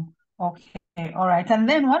 Awesome. Okay. All right. And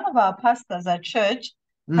then one of our pastors at church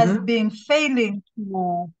has been failing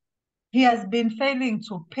to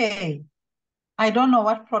pay. I don't know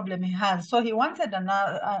what problem he has. So he wanted an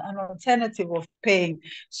alternative of paying.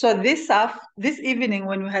 So this evening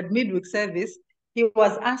when we had midweek service, he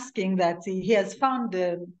was asking that he has found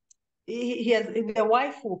the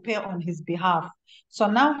wife will pay on his behalf. So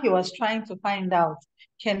now he was trying to find out,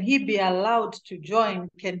 can he be allowed to join?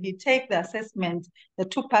 Can he take the assessment, the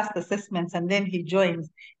 2 past assessments, and then he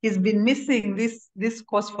joins? He's been missing this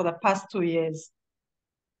course for the past 2 years.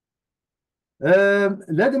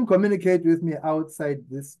 Let him communicate with me outside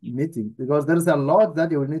this meeting because there's a lot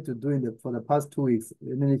that he will need to do for the past 2 weeks.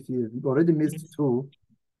 I mean, if you've already missed 2,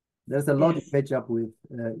 there's a lot to catch up with.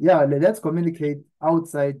 Yeah, let's communicate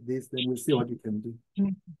outside this, then we'll see what you can do.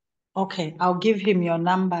 Okay, I'll give him your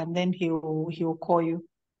number and then he'll call you.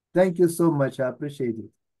 Thank you so much. I appreciate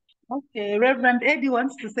it. Okay, Reverend Eddie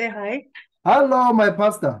wants to say hi. Hello, my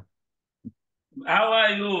pastor. How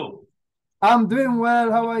are you? I'm doing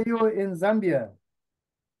well. How are you in Zambia?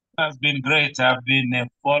 It's been great. I've been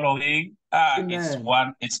following.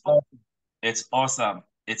 It's awesome.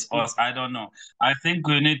 It's awesome. I don't know. I think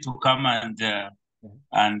we need to come and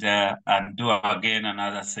do again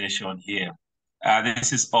another session here.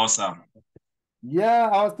 This is awesome. Yeah,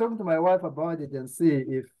 I was talking to my wife about it and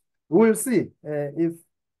we'll see if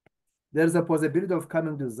there's a possibility of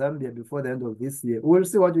coming to Zambia before the end of this year. We'll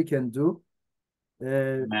see what we can do.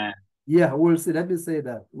 Yeah, we'll see. Let me say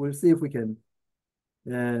that. We'll see if we can,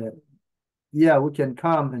 we can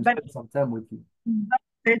come and spend some time with you.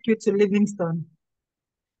 Take you to Livingstone.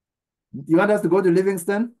 You want us to go to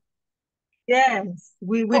Livingston? Yes,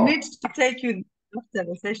 we need to take you after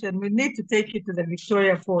the session. We need to take you to the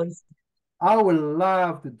Victoria Falls. I would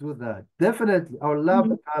love to do that. Definitely. I would love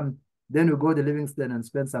to come. Then we go to Livingston and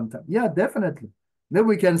spend some time. Yeah, definitely. Maybe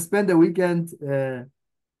we can spend the weekend,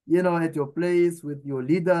 you know, at your place with your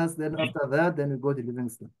leaders. Then after that, then we go to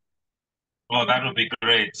Livingston. Oh, that would be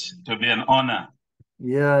great. To be an honor.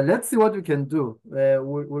 Yeah, let's see what we can do.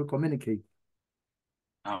 We'll communicate.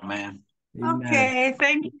 Oh, man. Amen. Okay,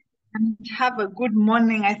 thank you. And have a good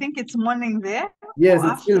morning. I think it's morning there. Yes,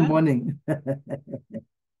 it's still morning.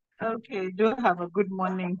 Okay, do have a good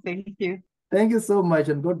morning. Thank you. Thank you so much,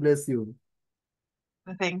 and God bless you.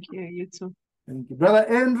 Thank you. You too. Thank you. Brother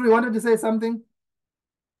Andrew, you wanted to say something?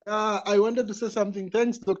 I wanted to say something.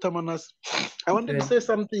 Thanks, Dr. Manase. I wanted to say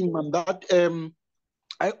something, man, that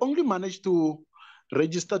I only managed to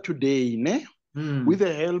register today, with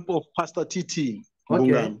the help of Pastor TT.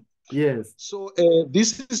 Okay. Yes. So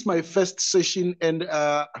this is my first session, and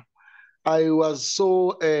I was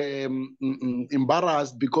so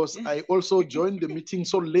embarrassed because I also joined the meeting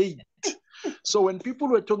so late. So when people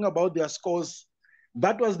were talking about their scores,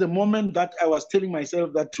 that was the moment that I was telling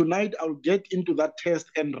myself that tonight I'll get into that test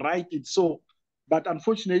and write it. So, but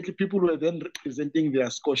unfortunately, people were then representing their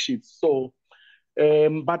score sheets. So,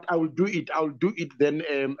 but I will do it. I'll do it. Then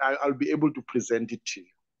I'll be able to present it to you.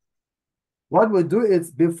 What we'll do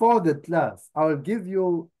is before the class, I will give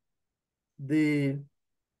you the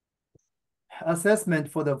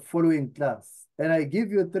assessment for the following class, and I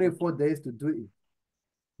give you 3 or 4 days to do it.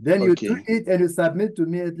 Then you do it and you submit to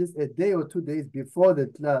me at least a day or 2 days before the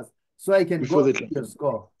class, so I can go through your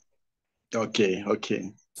score. Okay.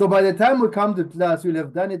 So by the time we come to class, you'll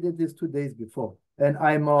have done it at least 2 days before. And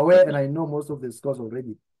I'm aware and I know most of the scores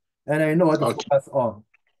already. And I know what to focus on.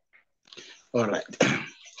 All right.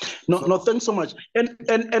 No, thanks so much. And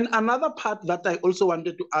another part that I also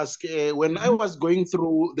wanted to ask, when I was going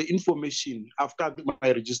through the information after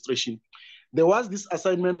my registration, there was this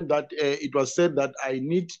assignment that it was said that I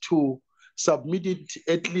need to submit it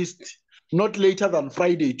at least not later than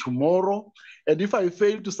Friday tomorrow. And if I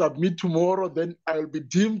fail to submit tomorrow, then I'll be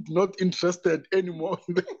deemed not interested anymore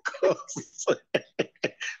in the course.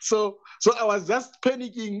 So I was just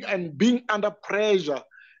panicking and being under pressure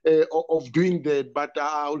of doing that, but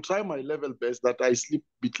I'll try my level best that I sleep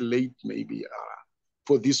a bit late maybe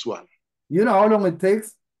for this one. You know how long it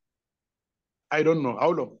takes? I don't know. How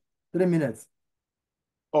long? 3 minutes.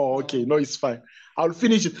 Oh, okay. No, it's fine. I'll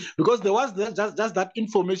finish it because there was just that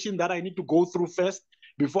information that I need to go through first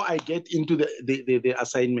before I get into the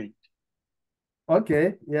assignment.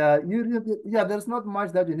 Okay. Yeah. Yeah. There's not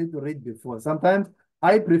much that you need to read before. Sometimes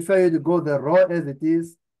I prefer you to go the raw as it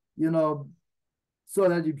is, you know, so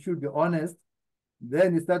that you should be honest.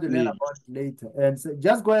 Then you start to learn about it later. And so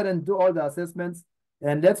just go ahead and do all the assessments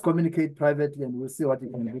and let's communicate privately and we'll see what we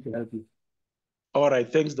can do to help you. All right.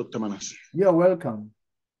 Thanks, Dr. Manase. You're welcome.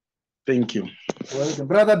 Thank you. Welcome.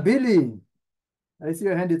 Brother Billy, I see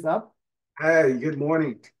your hand is up. Hey, good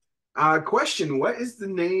morning. Question, what is the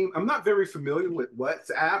name? I'm not very familiar with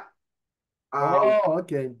WhatsApp.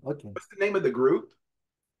 Okay. What's the name of the group?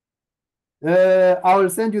 I will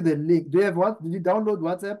send you the link. Do you have what? Did you download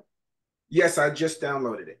WhatsApp? Yes, I just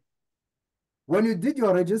downloaded it. When you did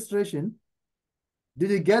your registration, did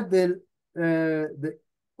you get the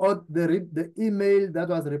email that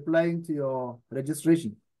was replying to your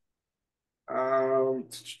registration?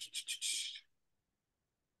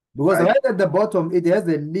 Because right at the bottom, it has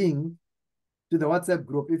a link to the WhatsApp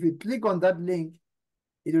group. If you click on that link,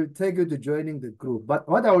 it will take you to joining the group. But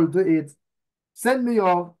what I will do is send me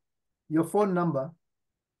your phone number,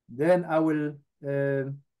 then I will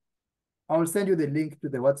send you the link to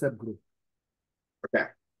the WhatsApp group. Okay.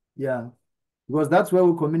 Yeah, because that's where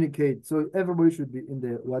we communicate. So everybody should be in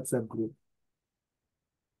the WhatsApp group.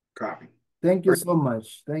 Copy. Thank you so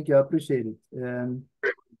much. Thank you. I appreciate it.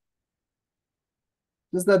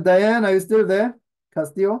 Sister Diane, are you still there?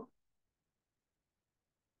 Castillo?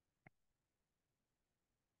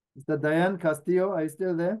 Sister Diane Castillo, are you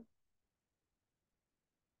still there?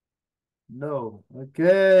 No.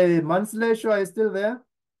 Okay. Manslesho, are you still there?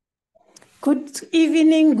 Good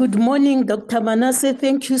evening, good morning, Dr. Manase.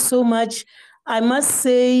 Thank you so much. I must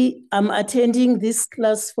say I'm attending this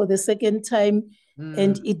class for the second time,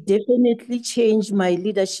 and it definitely changed my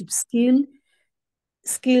leadership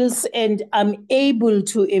skills, and I'm able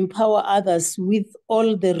to empower others with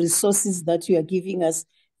all the resources that you are giving us.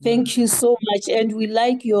 Thank you so much, and we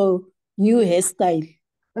like your new hairstyle.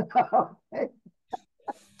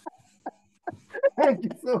 Thank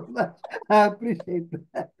you so much. I appreciate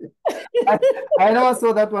that. I never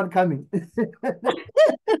saw that one coming.